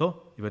 ஸோ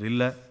இவர்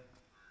இல்லை.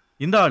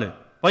 இந்த ஆளு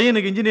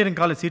பையனுக்கு இன்ஜினியரிங்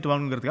காலேஜ் சீட்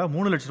வாங்குங்கிறதுக்காக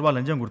 3 லட்ச ரூபாய்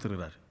லஞ்சம்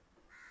கொடுத்துருக்கிறார்.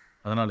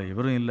 அதனால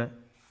இவரும் இல்லை.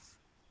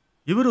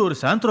 இவர் ஒரு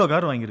சாந்த்ரோ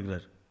கார்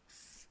வாங்கியிருக்கிறார்.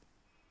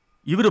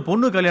 இவர்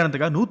பொண்ணு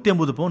கல்யாணத்துக்காக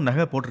 150 பவுன்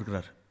நகை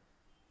போட்டிருக்கிறார்.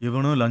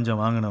 இவனும்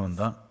லஞ்சம் வாங்கினவன்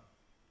தான்.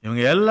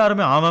 இவங்க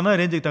எல்லாருமே ஆமாம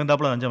ரேஞ்சுக்கு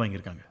தகுந்தாப்புல லஞ்சம்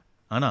வாங்கியிருக்காங்க.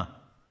 ஆனால்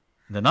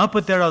இந்த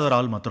 47வது ஒரு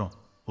ஆள் மாத்திரம்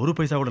 1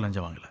 பைசா கூட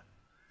லஞ்சம் வாங்கலை.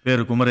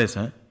 பேர்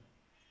குமரேசன்.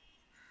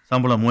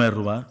 சம்பளம் 3000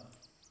 ரூபா.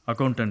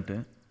 அக்கௌண்டன்ட்டு.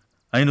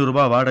 500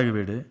 ரூபா வாடகை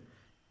வீடு.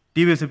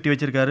 டிவிஎஸ் 50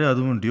 வச்சிருக்காரு,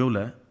 அதுவும்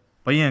டியூவில்.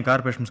 பையன்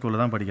கார்பரேஷன்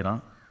ஸ்கூலில் தான் படிக்கிறான்.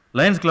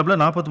 லயன்ஸ்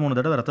கிளப்பில் 43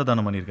 தடவை ரத்த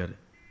தானம் பண்ணியிருக்காரு.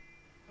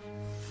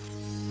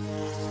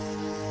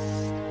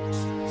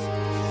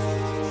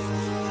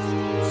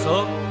 ஸோ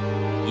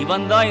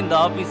இவன் தான் இந்த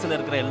ஆபீஸ்ல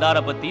இருக்கிற எல்லார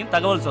பத்தியும்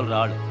தகவல் சொல்ற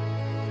ஆளு.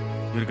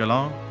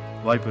 இருக்கலாம்,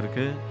 வாய்ப்பு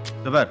இருக்கு.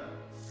 பார்,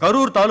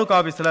 கரூர் தாலுகா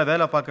ஆபீஸ்ல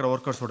வேலை பார்க்குற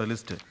ஒர்க்கர்ஸோட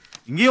லிஸ்ட்.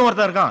 இங்கேயும்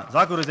ஒருத்தர் இருக்கான்,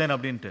 ஜாக்கூர் ஹுசைன்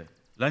அப்படின்ட்டு.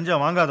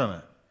 லஞ்சம்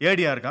வாங்காதவன்.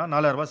 ஏடியா இருக்கான்,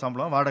 4000 ரூபாய்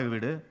சம்பளம், வாடகை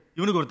வீடு.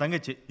 இவனுக்கு ஒரு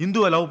தங்கச்சி.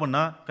 இந்துவை லவ்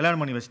பண்ணா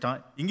கல்யாணம் பண்ணி வச்சிட்டான்.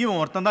 இங்கேயும்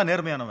ஒருத்தன் தான்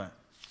நேர்மையானவன்.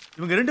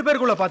 இவங்க 2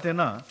 பேருக்குள்ள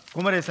பார்த்தேன்னா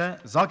குமரேசன்,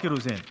 ஜாக்கிர்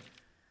ஹுசைன்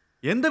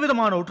எந்த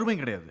விதமான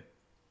ஒற்றுமையும் கிடையாது.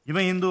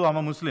 இவன் இந்து,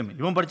 அவன் முஸ்லீம்.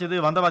 இவன் படிச்சது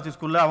வந்தவாசி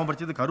ஸ்கூல்ல, அவன்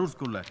படிச்சது கரூர்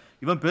ஸ்கூல்ல.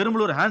 இவன்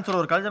பெரும்பலூர் ஹான்சர்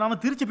ஒரு காலேஜ்,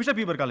 அவன் திருச்சி பிஷப்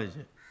பீப்பர்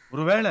காலேஜ்.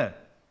 ஒருவேளை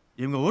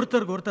இவங்க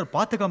ஒருத்தருக்கு ஒருத்தர்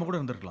பார்த்துக்காம கூட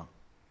இருந்திருக்கலாம்.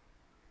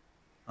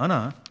 ஆனா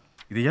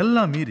இது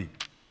எல்லாம் மீறி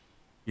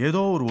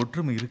ஏதோ ஒரு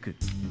ஒற்றுமை இருக்கு.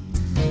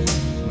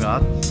 இவங்க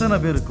அத்தனை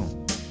பேருக்கும்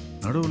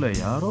நடுவுல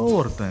யாரோ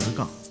ஒருத்தன்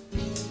இருக்கான்.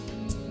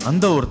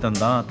 அந்த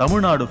ஒருத்தன் தான்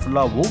தமிழ்நாடு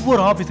ஃபுல்லா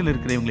ஒவ்வொரு ஆபீஸ்ல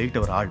இருக்கிற இவங்க கிட்ட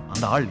ஒரு ஆள்.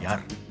 அந்த ஆள்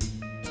யார்?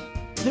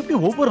 எப்படி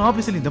ஒவ்வொரு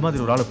ஆபீஸ்ல இந்த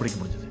மாதிரி ஒரு ஆளை பிடிக்க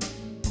முடிஞ்சது?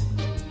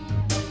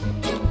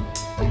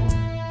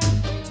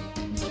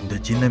 இந்த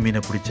சின்ன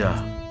மீனை பிடிச்சா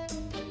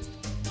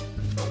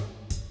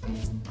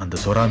அந்த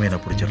சொரா மீனை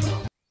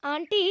பிடிச்சிடலாம்.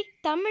 ஆண்டி,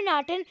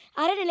 தமிழ்நாட்டின்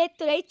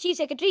அறநிலைத்துறை சீஃப்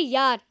செக்ரட்டரி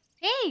யார்?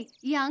 ஏய்,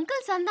 என்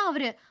அங்கிள் சந்தா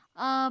அவரு.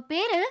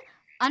 பேரு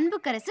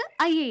Anbukkarasu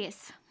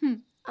IAS.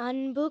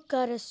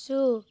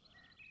 Anbukkarasu.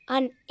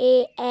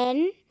 AN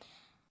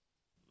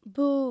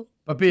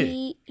puppy,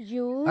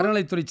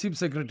 அறநிலைத்துறை சீஃப்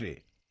செக்ரட்டரி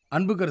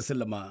அன்புக்கரசு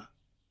இல்லம்மா,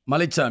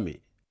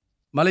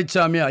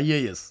 மலைச்சாமி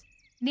ஐஏஎஸ்.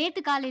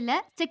 நேத்து காலையில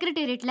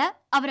செக்ரட்டேரியட்ல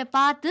அவரை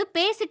பார்த்து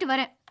பேசிட்டு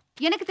வரேன்.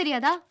 எனக்கு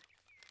தெரியாதா?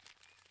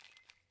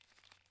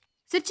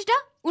 சிரிச்சிட்டா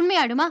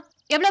உண்மையாடுமா?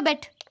 எவ்வளவு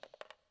bed?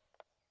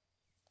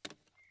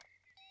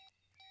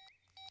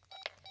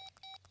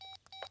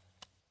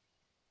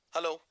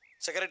 Hello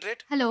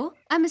secretariat. Hello,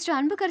 I'm Mr.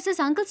 அன்புக்கரசு's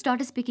uncle's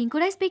daughter speaking.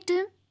 Could I speak to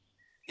him?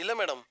 இல்ல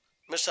மேடம்,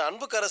 மிஸ்டர்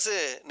அன்புக்கரசு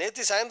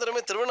நேத்தி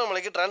சாயந்தரமே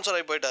திருவண்ணாமலைக்கு டிரான்ஸ்ஃபர்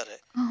ஆகி போயிட்டாரு.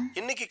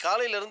 இன்னைக்கு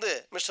காலையில இருந்து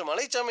மிஸ்டர்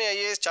மலைச்சாமி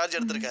ஐஏஎஸ் சார்ஜ்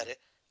எடுத்திருக்காரு.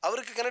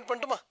 அவருக்கு கனெக்ட்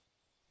பண்ணட்டுமா?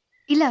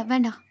 இல்ல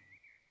வேண்டாம்.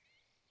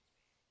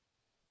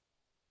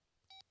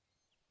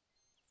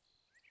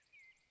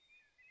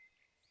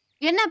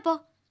 என்ன இப்போ?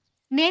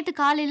 நேத்து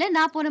காலையில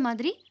நான் போன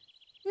மாதிரி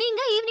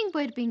நீங்க ஈவினிங்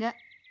போயிருப்பீங்க.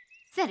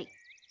 சரி,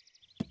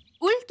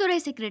 உள்துறை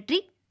செக்ரட்டரி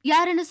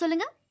யாருன்னு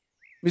சொல்லுங்க.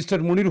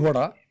 Mister Munir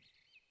ஹோடா,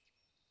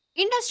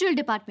 industrial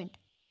department.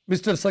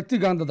 Mister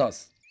Shaktikanta Das,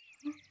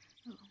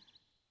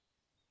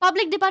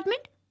 public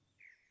department.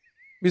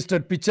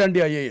 Mister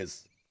Pichandi IAS.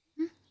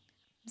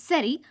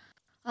 சரி,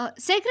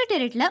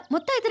 செக்ரட்டேரியட்ல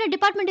மொத்தம் எத்தனை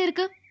டிபார்ட்மெண்ட்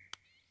இருக்கு?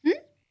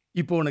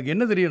 இப்போ உனக்கு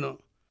என்ன தெரியணும்?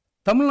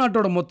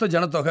 தமிழ்நாட்டோட மொத்த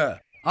ஜனத்தொகை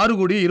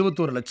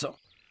 6,21,00,000.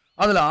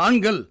 அதில்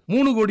ஆண்கள்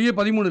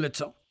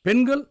 3,13,00,000,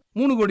 பெண்கள்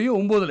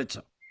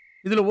 3,09,00,000.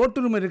 இதில்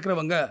ஓட்டுரிமை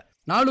இருக்கிறவங்க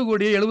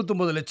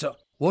 4,79,00,000,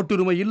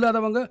 ஓட்டுரிமை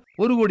இல்லாதவங்க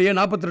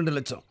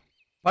 1,42,00,000.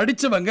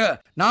 படித்தவங்க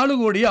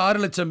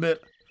 4,06,00,000 பேர்,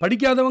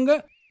 படிக்காதவங்க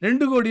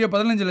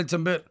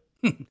 2,15,00,000 பேர்.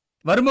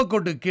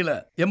 வறுமைக்கோட்டுக்கு கீழே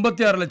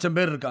 86,00,000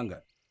 பேர் இருக்காங்க.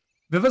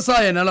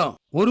 விவசாய நிலம்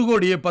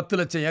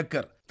 1,10,00,000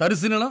 ஏக்கர்,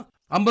 தரிசு நிலம்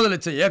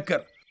 50,00,000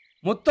 ஏக்கர்.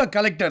 மொத்த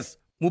கலெக்டர்ஸ்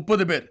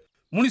 30 பேர்,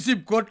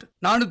 munsif court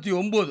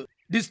 409,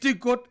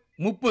 district court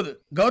 30,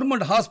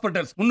 government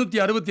hospitals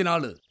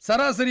 364,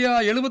 சராசரியா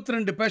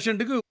 72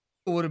 பேஷண்ட்டுக்கு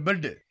ஒரு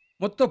பெட்.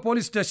 மொத்த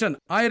போலீஸ் ஸ்டேஷன்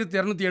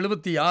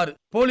 1276,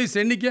 போலீஸ்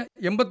எண்ணிக்கை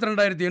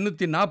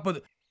 82,840,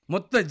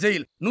 மொத்த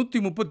ஜெயில்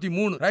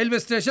 133, ரயில்வே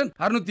ஸ்டேஷன்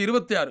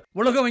 626.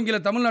 உலக வங்கியில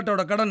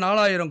தமிழ்நாட்டோட கடன்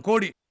 4,000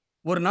 கோடி.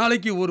 ஒரு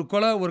நாளைக்கு ஒரு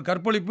கொலை, ஒரு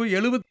கற்பழிப்பு,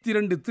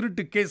 72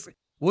 திருட்டு கேஸ்.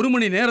 ஒரு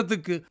மணி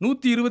நேரத்துக்கு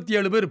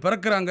 127 பேர்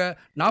பிறக்கிறாங்க,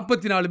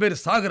 44 பேர்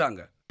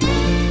சாகுறாங்க.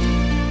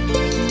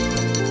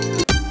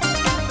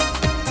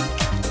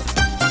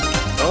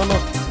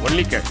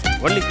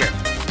 ஒல்லிக்க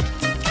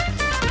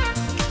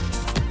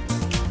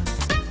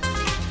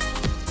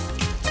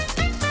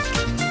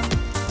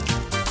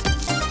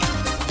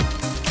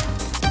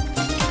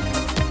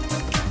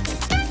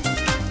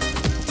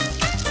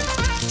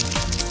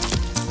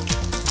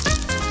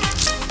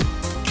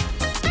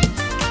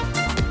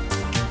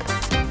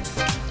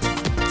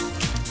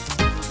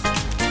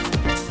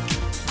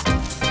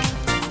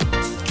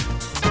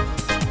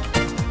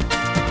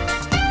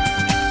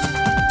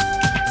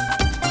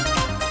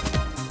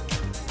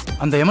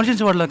அந்த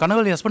எமர்ஜென்சி வார்டில்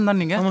கனகவல்லி ஹஸ்பண்ட் தான்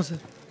நீங்கள்? ஆமாம் சார்.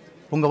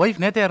 உங்கள் ஒய்ஃப்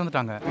நேற்றே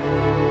இறந்துட்டாங்க.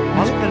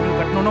 ஹாஸ்பிட்டல் பில்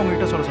கட்டணும்னு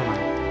உங்ககிட்ட சொல்ல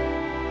சொன்னாங்க.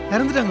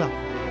 இறந்துட்டாங்களா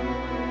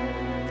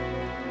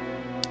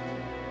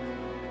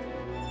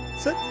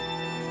சார்?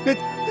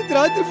 நேற்று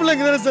ராத்திரி ஃபுல்லாக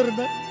இங்கே தானே சார்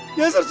இருந்தேன்.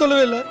 ஏன் சார்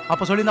சொல்லவே இல்லை?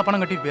 அப்போ சொல்லியிருந்தா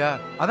பணம் கட்டிருப்பியா?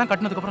 அதான்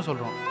கட்டினதுக்கப்புறம்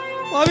சொல்கிறோம்.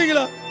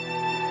 பாவீங்களா,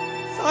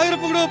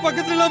 சாகரப்ப கூட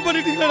பக்கத்துல எல்லாம்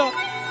பண்ணிட்டீங்களா?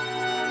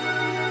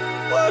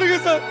 பாருங்க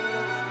சார்,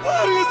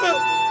 பாருங்க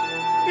சார்,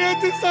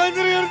 நேற்று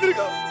சாயந்தரம்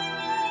இறந்துருக்கோம்.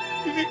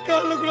 இன்னைக்கு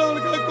காலைல கூட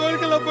அவனுக்காக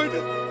கோயிலுக்கெல்லாம் போயிட்டு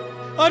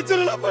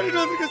அர்ச்சனைலாம் பண்ணிட்டு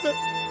வந்திருக்கேன் சார்.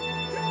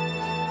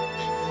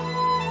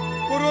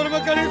 ஒரு வாரமா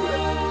கடையை கூட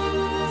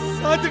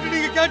சாத்துட்டு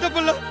நீங்க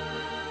கேட்டப்பல்ல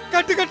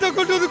கட்டு கட்டா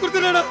கொண்டு வந்து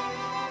கொடுத்துடா.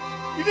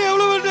 இன்னும்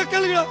எவ்வளவு வேணும்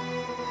கேளுங்கடா,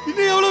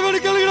 இன்னும் எவ்வளவு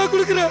வேணும் கேளுங்கடா,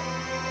 கொடுக்குறேன்.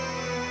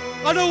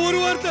 ஆனா ஒரு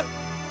வார்த்தை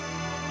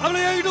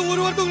அவளை என்கிட்ட ஒரு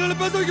வார்த்தை உங்களால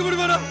பேச வைக்க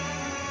முடியுமாடா?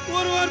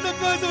 ஒரு வார்த்தை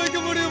பேச வைக்க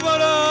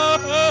முடியுமாடா?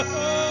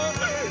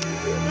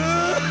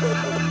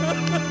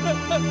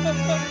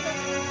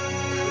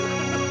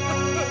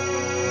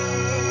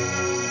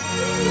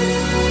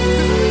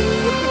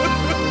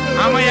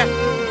 ஆமாய்யா,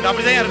 இது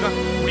அப்படிதான் இருக்கும்.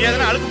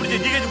 முடியாதுன்னா அழுக்கு பிடிச்சி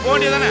ஜிஹெச் போக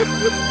வேண்டியதானே.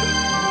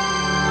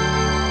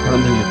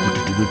 குழந்தைங்களை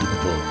கூட்டிட்டு வீட்டுக்கு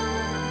போ,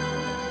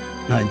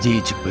 நான்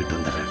ஜிஹெச்சுக்கு போயிட்டு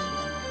வந்துடுறேன்.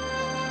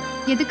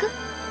 எதுக்கு?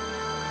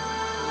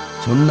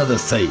 சொன்னதை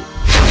செய்.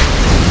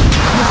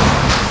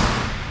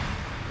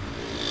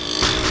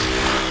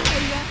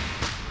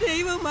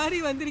 தெய்வம் மாதிரி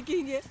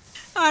வந்திருக்கீங்க.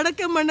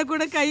 அடக்கம் பண்ண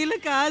கூட கையில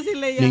காசு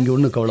இல்லையா? நீங்க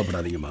ஒண்ணும்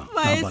கவலைப்படாதீங்கம்மா.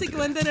 வயசுக்கு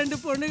வந்த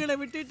 2 பொண்ணுகளை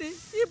விட்டுட்டு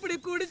இப்படி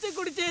குடிச்சே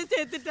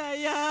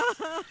சேர்த்துட்டாயா?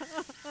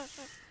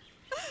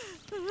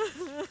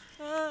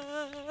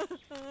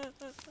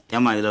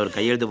 ஏம்மா இதுல ஒரு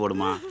கையெழுத்து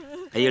போடுமா?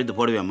 கையெழுத்து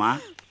போடுவேம்மா?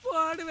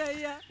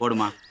 போடுவேயா?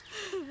 போடுமா.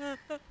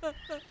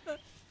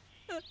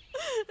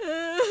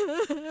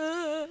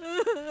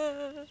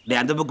 டே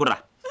அந்த புக் குடுறா.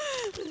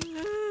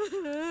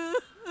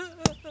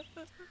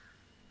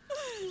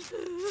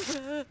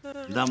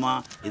 இதாம்மா,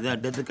 இதை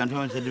டெத்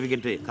கன்ஃபர்மேஷன்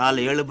சர்டிஃபிகேட்.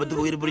 காலைல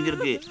 7:10 உயிர்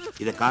புரிஞ்சிருக்கு.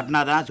 இதை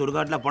காட்டினாதான்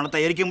சுடுகாட்டில்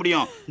பணத்தை எரிக்க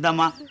முடியும்.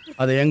 இந்தாம்மா.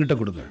 அதை என்கிட்ட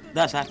கொடுங்க.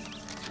 இதா சார்.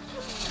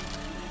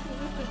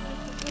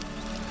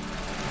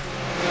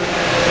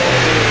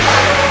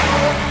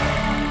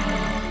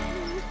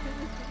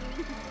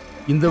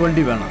 இந்த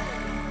வண்டி வேணாம்,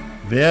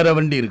 வேற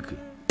வண்டி இருக்கு.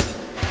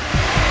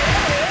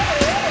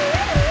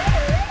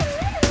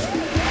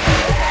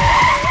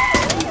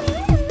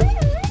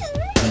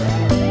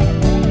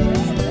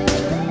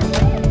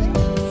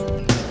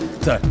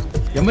 சார்,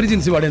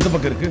 எமர்ஜென்சி வார்டு எந்த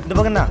பக்கம் இருக்கு? இந்த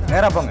பக்கம் தான்,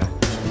 நேரா போங்க.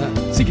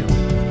 சீக்கிரம்.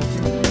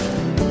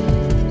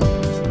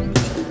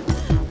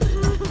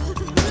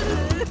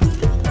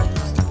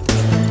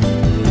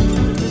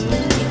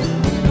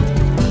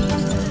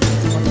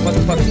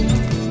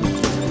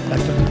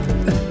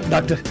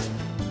 டாக்டர்,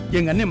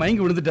 எங்க அண்ணன்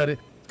மயங்கி விழுந்துட்டாரு.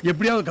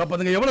 எப்படியாவது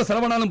காப்பாத்துங்க. எவ்வளவு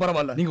செலவானாலும்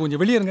பரவாயில்ல. நீங்க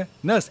கொஞ்சம் வெளியே இருங்க.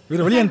 நர்ஸ்,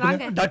 இவரை வெளியே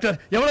அனுப்புங்க. டாக்டர்,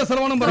 எவ்வளவு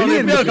செலவானாலும் பரவாயில்ல,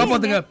 எப்படியாவது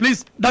காப்பாத்துங்க.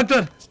 Please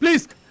doctor,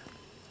 please.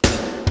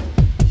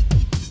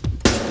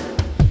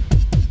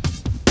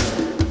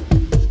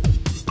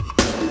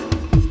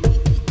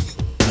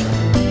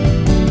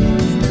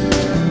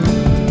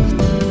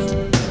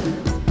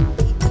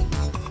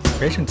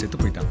 பேஷண்ட் செத்து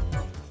போயிட்டான்.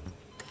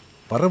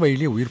 வர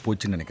வழியிலே உயிர்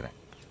போச்சுன்னு நினைக்கிறேன்.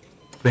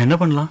 இப்போ என்ன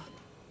பண்ணலாம்?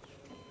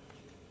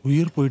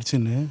 உயிர்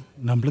போயிடுச்சுன்னு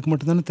நம்மளுக்கு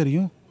மட்டும்தானே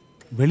தெரியும்.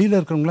 வெளியில்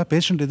இருக்கிறவங்களா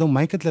பேஷண்ட் ஏதோ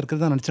மயக்கத்தில்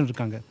இருக்கிறதா நினச்சிட்டு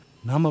இருக்காங்க.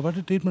 நாம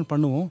பாட்டு ட்ரீட்மெண்ட்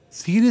பண்ணுவோம்.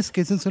 சீரியஸ்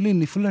கேஸ்ன்னு சொல்லி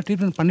நீ ஃபுல்லாக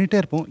ட்ரீட்மெண்ட் பண்ணிட்டே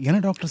இருப்போம். என்ன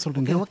டாக்டர்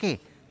சொல்றீங்க? Okay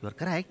you are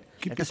correct.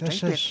 Let us try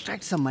to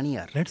extract some money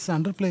here. Let's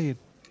அண்டர்ப்ளே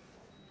it.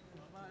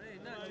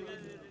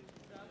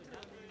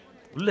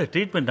 உள்ள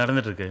ட்ரீட்மெண்ட்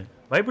நடந்துட்டு இருக்கு.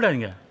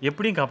 பயப்படாதீங்க,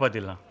 எப்படியும்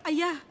காப்பாத்திடலாம்.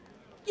 ஐயா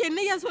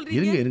என்னையா சொல்றீங்க?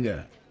 இருங்க இருங்க,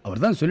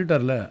 அவர் தான்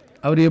சொல்லிட்டார்ல,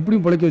 அவர்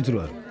எப்படியும் பிழைக்க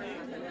வச்சிருவார்.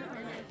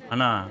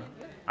 ஆனா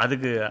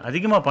அதுக்கு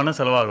அதிகமாக பணம்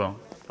செலவாகும்.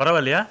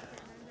 பரவாயில்லையா?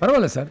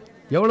 பரவாயில்ல சார்,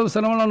 எவ்வளவு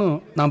செலவானாலும்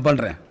நான்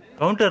பண்ணுறேன்.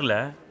 கவுண்டரில்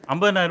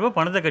 50,000 ரூபாய்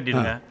பணத்தை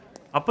கட்டிடுங்க.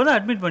 அப்போ தான்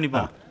அட்மிட்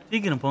பண்ணிப்போம்.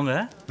 சீக்கிரம் போங்க.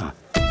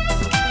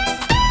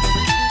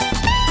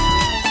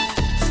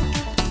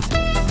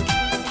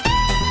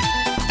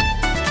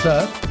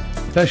 சார்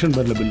ஃபேஷன்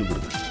பேரில் பில்லு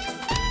கொடுங்க.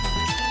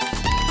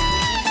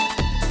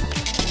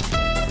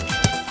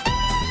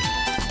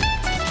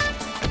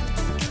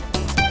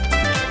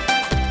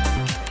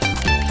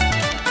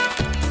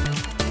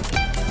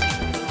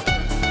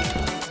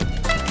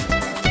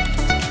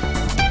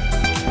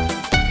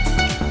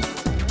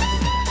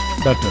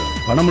 டாக்டர்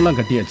பணமெல்லாம்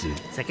கட்டியாச்சு.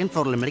 செகண்ட்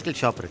ஃப்ளோரில் மெடிக்கல்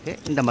ஷாப் இருக்கு,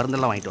 இந்த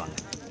மருந்தெல்லாம் வாங்கிட்டு வாங்க.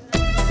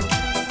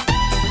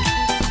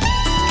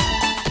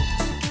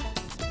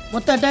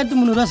 மொத்தம்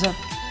 8300 சார்.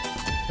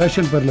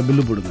 ஃபேஷன் பேரில்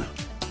பில்லு போடுங்க.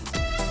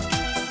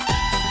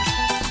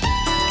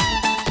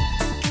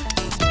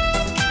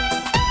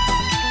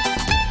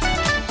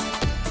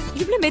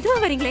 இவ்வளவு மெதுவா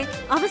வரீங்களே,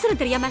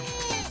 அவசரம் தெரியாம.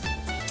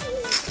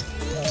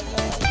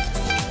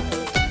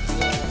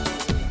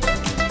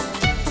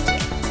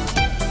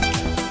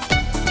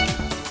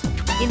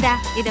 இந்தா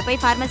இத போய்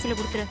பார்மசில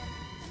கொடுத்துரு.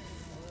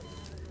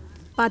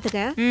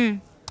 பாத்துக்க.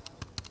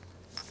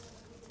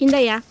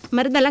 இந்தயா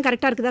மருந்தெல்லாம்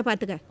கரெக்டா இருக்குதா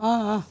பாத்துக்க.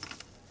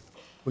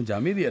 கொஞ்சம்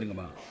அமைதியா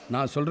இருங்கம்மா,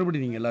 நான்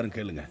சொல்றபடி நீங்க எல்லாரும்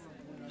கேளுங்க.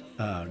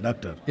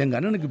 டாக்டர், எங்க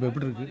அண்ணனுக்கு இப்போ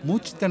எப்படி இருக்கு?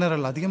 மூச்சு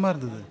திணறல் அதிகமாக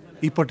இருந்தது.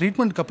 இப்போ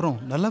ட்ரீட்மெண்ட்க்கு அப்புறம்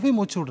நல்லாவே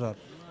மூச்சு விடுறார்.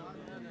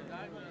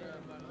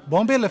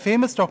 பாம்பேயில்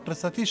ஃபேமஸ் டாக்டர்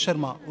சதீஷ்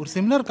சர்மா ஒரு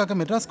செமினாருக்காக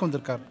மெட்ராஸ்க்கு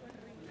வந்திருக்கார்.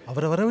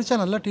 அவரை வர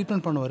வச்சா நல்லா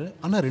ட்ரீட்மெண்ட் பண்ணுவார்.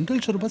 ஆனால் 2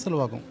 லட்சம் ரூபாய்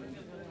செலவாகும்.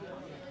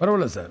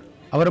 பரவாயில்ல சார்,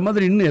 அவரை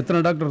மாதிரி இன்னும் எத்தனை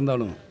டாக்டர்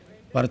இருந்தாலும்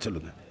வர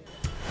சொல்லுங்க.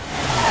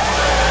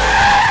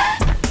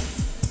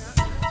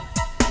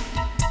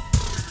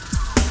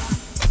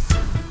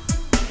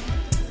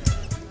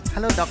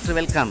 Hello doctor,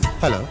 welcome.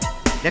 Hello.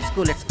 Let's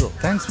go let's go.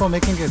 Thanks for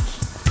making it.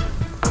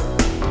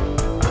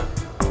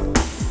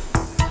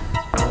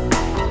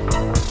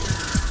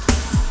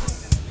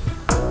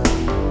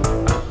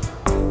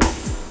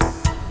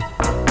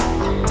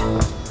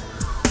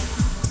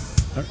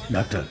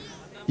 Doctor,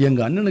 எங்க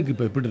அண்ணனுக்கு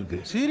இப்போ எப்படி இருக்கு?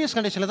 சீரியஸ்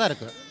கண்டிஷனில் தான்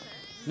இருக்கு.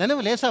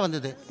 நினைவு லேசாக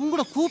வந்தது,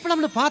 உங்களை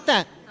கூப்பிடலாம்னு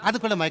பார்த்தேன்,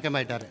 அதுக்குள்ளே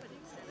மயக்கமாயிட்டாரு.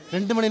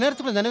 2 மணி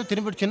நேரத்துக்குள்ள நினைவு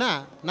திரும்பிடுச்சுன்னா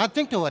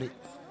nothing to worry.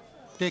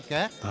 Take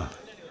care.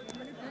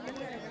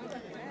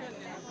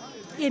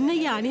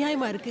 என்னையா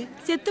அநியாயமா இருக்கு,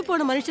 செத்து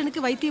போன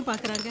மனுஷனுக்கு வைத்தியம்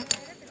பார்க்கறாங்க.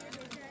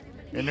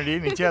 என்னடி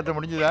நிச்சயத்தை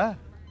முடிஞ்சதா?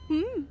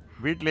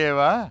 வீட்லயே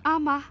வா.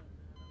 ஆமா.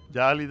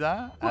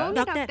 ஜாலிதான்.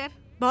 டாக்டர்,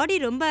 பாடி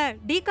ரொம்ப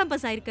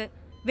டீகம்போஸ் ஆயிருக்கு.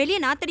 வெளிய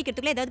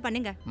நாத்தடிக்கிறதுக்குள்ள ஏதாவது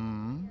பண்ணுங்க.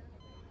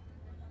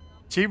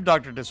 சீஃப்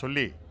டாக்டர்கிட்ட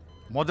சொல்லி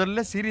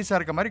முதல்ல சீரியஸா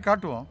இருக்க மாதிரி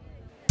காட்டுவோம்.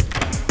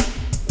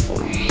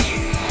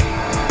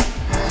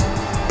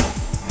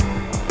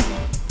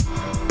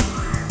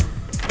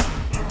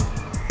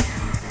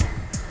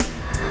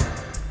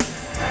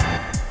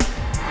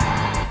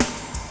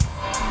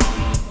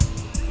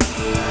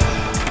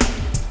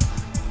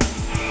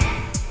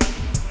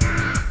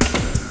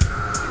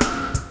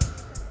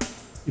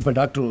 இப்போ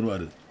டாக்டர்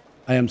வருவார்.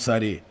 ஐ ஆம்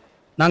சாரி,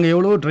 நாங்கள்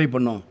எவ்வளவோ ட்ரை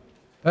பண்ணோம்,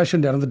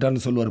 பேஷண்ட்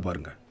இறந்துட்டான்னு சொல்லுவார்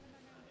பாருங்க.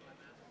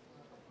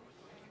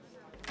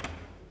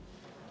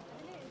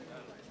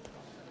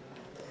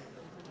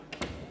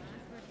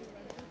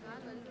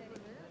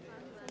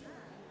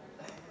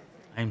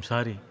 ஐ எம்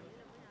சாரி,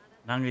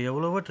 நாங்கள்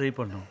எவ்வளவோ ட்ரை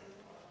பண்ணோம்,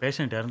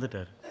 பேஷண்ட்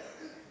இறந்துட்டார்.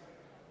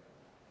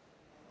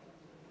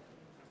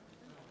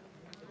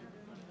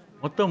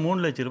 மொத்தம்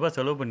 3 லட்சம் ரூபாய்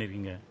செலவு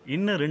பண்ணியிருக்கீங்க.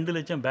 இன்னும் 2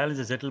 லட்சம்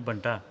பேலன்ஸை செட்டில்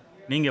பண்ணிட்டா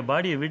நீங்கள்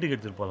பாடியை வீட்டுக்கு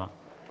எடுத்துகிட்டு போகலாம்.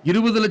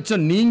 20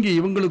 லட்சம் நீங்கள்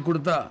இவங்களுக்கு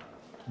கொடுத்தா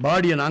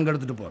பாடியை நாங்கள்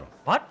எடுத்துகிட்டு போகிறோம்.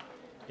 வாட்?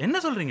 என்ன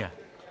சொல்கிறீங்க?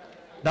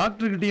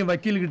 டாக்டர்கிட்டையும்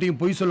வக்கீல்கிட்டையும்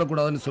பொய்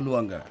சொல்லக்கூடாதுன்னு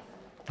சொல்லுவாங்க.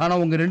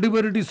 ஆனால் உங்கள் 2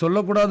 பேர்கிட்டையும்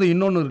சொல்லக்கூடாது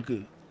இன்னொன்று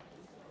இருக்குது.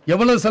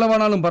 எவ்வளோ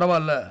செலவானாலும்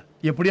பரவாயில்ல,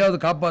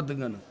 எப்படியாவது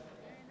காப்பாற்றுங்கன்னு.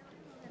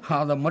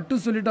 அதை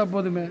மட்டும் சொல்லிட்டா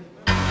போதுமே.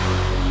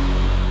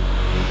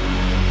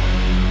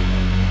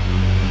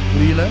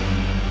 புரியல?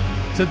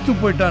 செத்து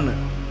போயிட்டான்னு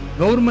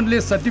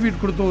கவர்மெண்ட்லேயே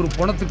சர்டிஃபிகேட் கொடுத்த ஒரு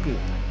பணத்துக்கு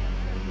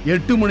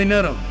 8 மணி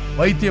நேரம்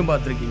வைத்தியம்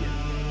பார்த்துருக்கீங்க.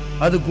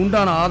 அதுக்கு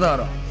உண்டான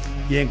ஆதாரம்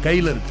என்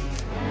கையில் இருக்கு.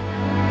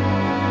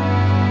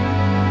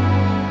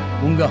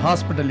 உங்க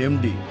ஹாஸ்பிட்டல்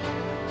எம்டி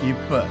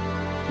இப்ப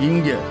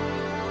இங்க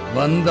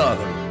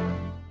வந்தாகணும்.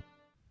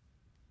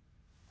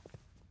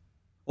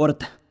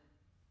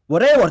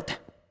 ஒரே ஒருத்தன்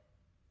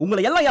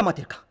உங்களை எல்லாம்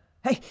ஏமாத்திருக்கான்.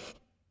 ஹே,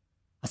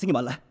 அசிங்கமா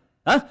இல்ல?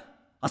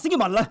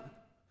 அசிங்கமா இல்ல?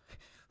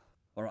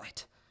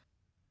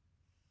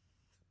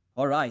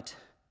 ஆல்ரைட்,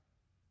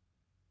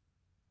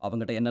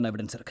 அவங்ககிட்ட என்னென்ன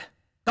எவிடன்ஸ் இருக்கு?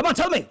 Come on,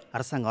 tell me.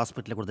 அரசாங்க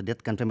ஹாஸ்பிட்டலில் கொடுத்த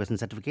டெத் கன்ஃபர்மேஷன்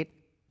சர்டிஃபிகேட்,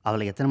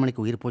 அவளை எத்தனை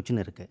மணிக்கு உயிர்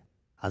போச்சுன்னு இருக்கு.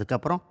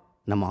 அதுக்கப்புறம்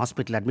நம்ம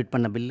ஹாஸ்பிட்டலில் அட்மிட்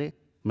பண்ண பில்லு,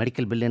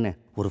 மெடிக்கல் பில்லுன்னு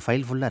ஒரு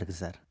ஃபைல் ஃபுல்லாக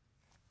இருக்குது சார்.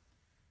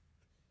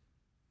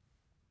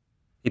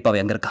 இப்போ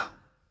அவன் எங்கே இருக்கான்?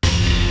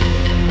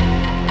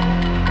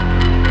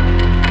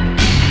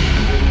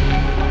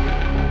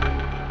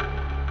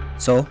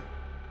 ஸோ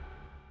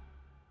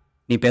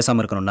நீ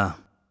பேசாமல் இருக்கணும்னா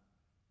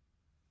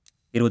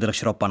 20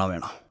 லட்ச ரூபா பணம்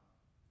வேணும்.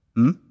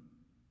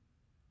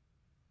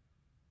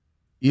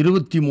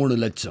 23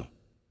 லட்சம்.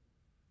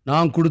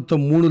 நான்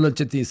கொடுத்த 3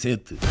 லட்சத்தையும்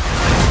சேர்த்து.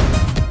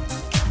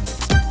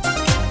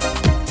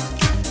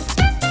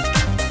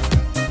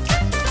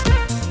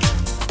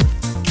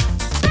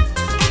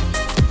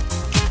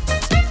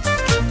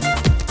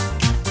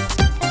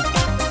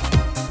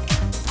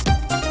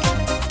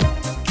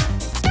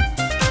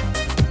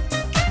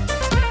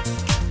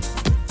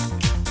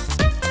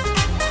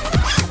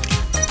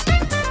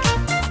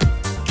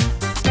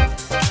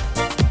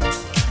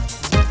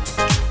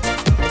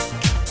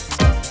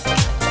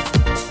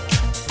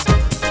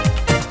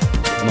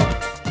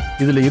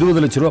 இதுல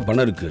 20 லட்ச ரூபா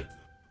பணம் இருக்கு.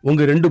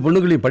 உங்க 2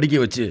 பொண்ணுகளையும் படிக்க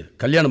வச்சு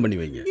கல்யாணம் பண்ணி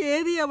வைங்க.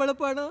 ஏது எவ்வளவு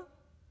பணம்?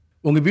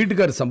 உங்க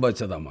வீட்டுக்காரர்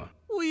சம்பாதிச்சதாமா?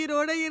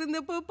 உயிரோட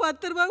இருந்தப்போ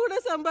 10 ரூபா கூட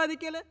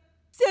சம்பாதிக்கல.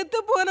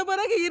 செத்து போன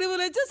பிறகு 20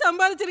 லட்சம்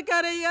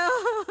சம்பாதிச்சிருக்காரு ஐயா.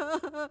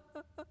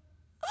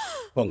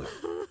 போங்க.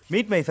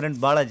 Meet my friend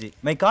Balaji,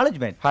 my college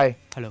mate. Hi.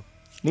 Hello.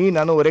 நீ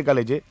நானும் ஒரே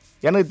காலேஜ்.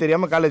 எனக்கு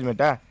தெரியாம காலேஜ்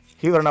மேட்டா?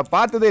 இவரை நான்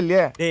பார்த்ததே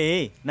இல்லையே.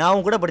 டேய், நான்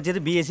அவன் கூட படிச்சது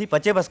பிஎஸ்சி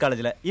பச்சைபாஸ்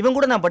காலேஜில். இவன்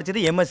கூட நான்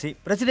படிச்சது எம்எஸ்சி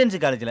பிரசிடென்சி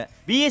காலேஜில்.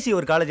 பிஎஸ்சி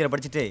ஒரு காலேஜில்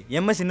படிச்சுட்டு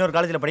எம்எஸ்சி இன்னொரு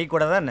காலேஜில் படிக்க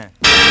கூடாதா என்ன?